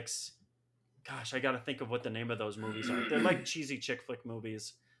Netflix. Gosh, I got to think of what the name of those movies are. They're like cheesy chick flick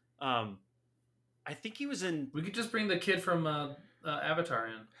movies. I think he was in. We could just bring the kid from Avatar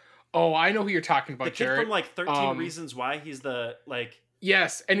in. Oh, I know who you're talking about. The kid Jared. from like 13 Reasons Why. He's the like.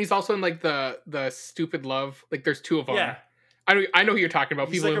 Yes, and he's also in like the Stupid Love. Like, there's two of them. Yeah. I know who you're talking about.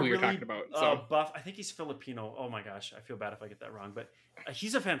 He's People like know who you're talking about. So buff. I think he's Filipino. Oh my gosh, I feel bad if I get that wrong, but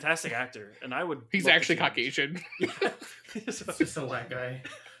he's a fantastic actor, and I would. He's actually Caucasian. He's just a white guy.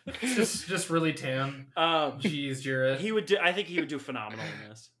 just really tan. Jeez, Jared. He would do. I think he would do phenomenal in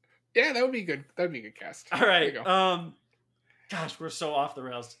this. Yeah, that would be good. That would be a good cast. All right. Gosh, we're so off the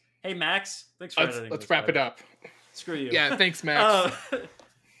rails. Hey, Max. Thanks for editing. Let's wrap it up. Screw you. Yeah, thanks, Max.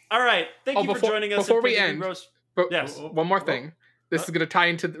 All right. Thank you for joining us. Before we end, yes. One more thing. This is going to tie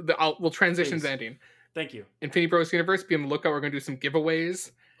into we'll transition to the ending. Thank you. Infinity Bros Universe, be on the lookout. We're going to do some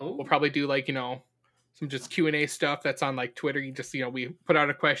giveaways. Oh. We'll probably do like, some just Q&A stuff that's on like Twitter. You just, we put out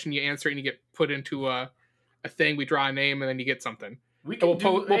a question, you answer it, and you get put into a thing. We draw a name, and then you get something. we'll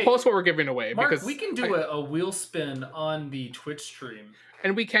post what we're giving away. Mark, because we can do a wheel spin on the Twitch stream.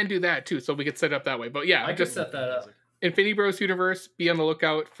 And we can do that too, so we could set it up that way. But yeah, I just set that up. Infinity Bros Universe, be on the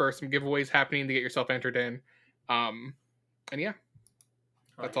lookout for some giveaways happening to get yourself entered in. And yeah,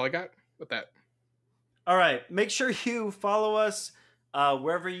 that's all I got with that. All right. Make sure you follow us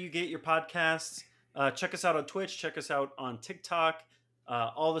wherever you get your podcasts. Check us out on Twitch. Check us out on TikTok.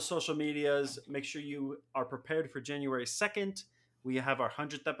 All the social medias. Make sure you are prepared for January 2nd. We have our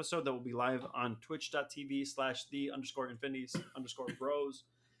 100th episode that will be live on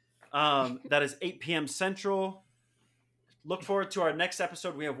twitch.tv/the_infinities_bros. That is 8 p.m. Central. Look forward to our next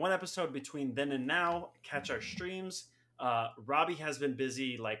episode. We have one episode between then and now. Catch our streams. Robbie has been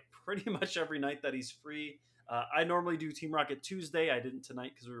busy like pretty much every night that he's free. I normally do Team Rocket Tuesday. I didn't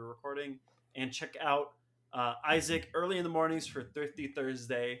tonight because we were recording. And check out Isaac early in the mornings for Thrifty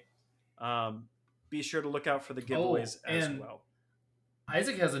Thursday. Be sure to look out for the giveaways as well.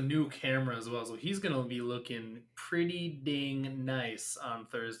 Isaac has a new camera as well, so he's going to be looking pretty dang nice on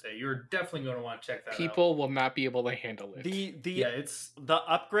Thursday. You're definitely going to want to check that out. People will not be able to handle it. The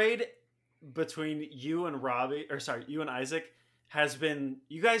upgrade between you and you and Isaac has been,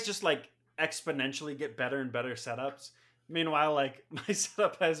 you guys just like exponentially get better and better setups. Meanwhile, like my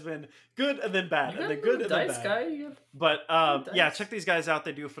setup has been good and then bad, and then good and then bad. Guy? But yeah, check these guys out.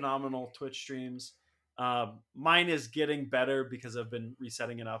 They do phenomenal Twitch streams. Mine is getting better because I've been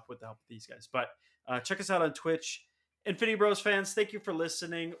resetting it up with the help of these guys. But check us out on Twitch. Infinity Bros fans, thank you for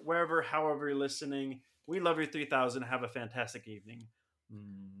listening. However you're listening. We love you 3000. Have a fantastic evening.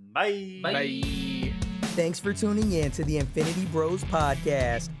 Bye. Bye. Thanks for tuning in to the Infinity Bros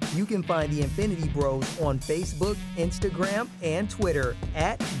podcast. You can find the Infinity Bros on Facebook, Instagram, and Twitter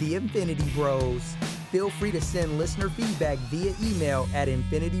at the Infinity Bros. Feel free to send listener feedback via email at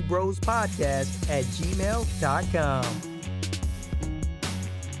infinitybrospodcast@gmail.com.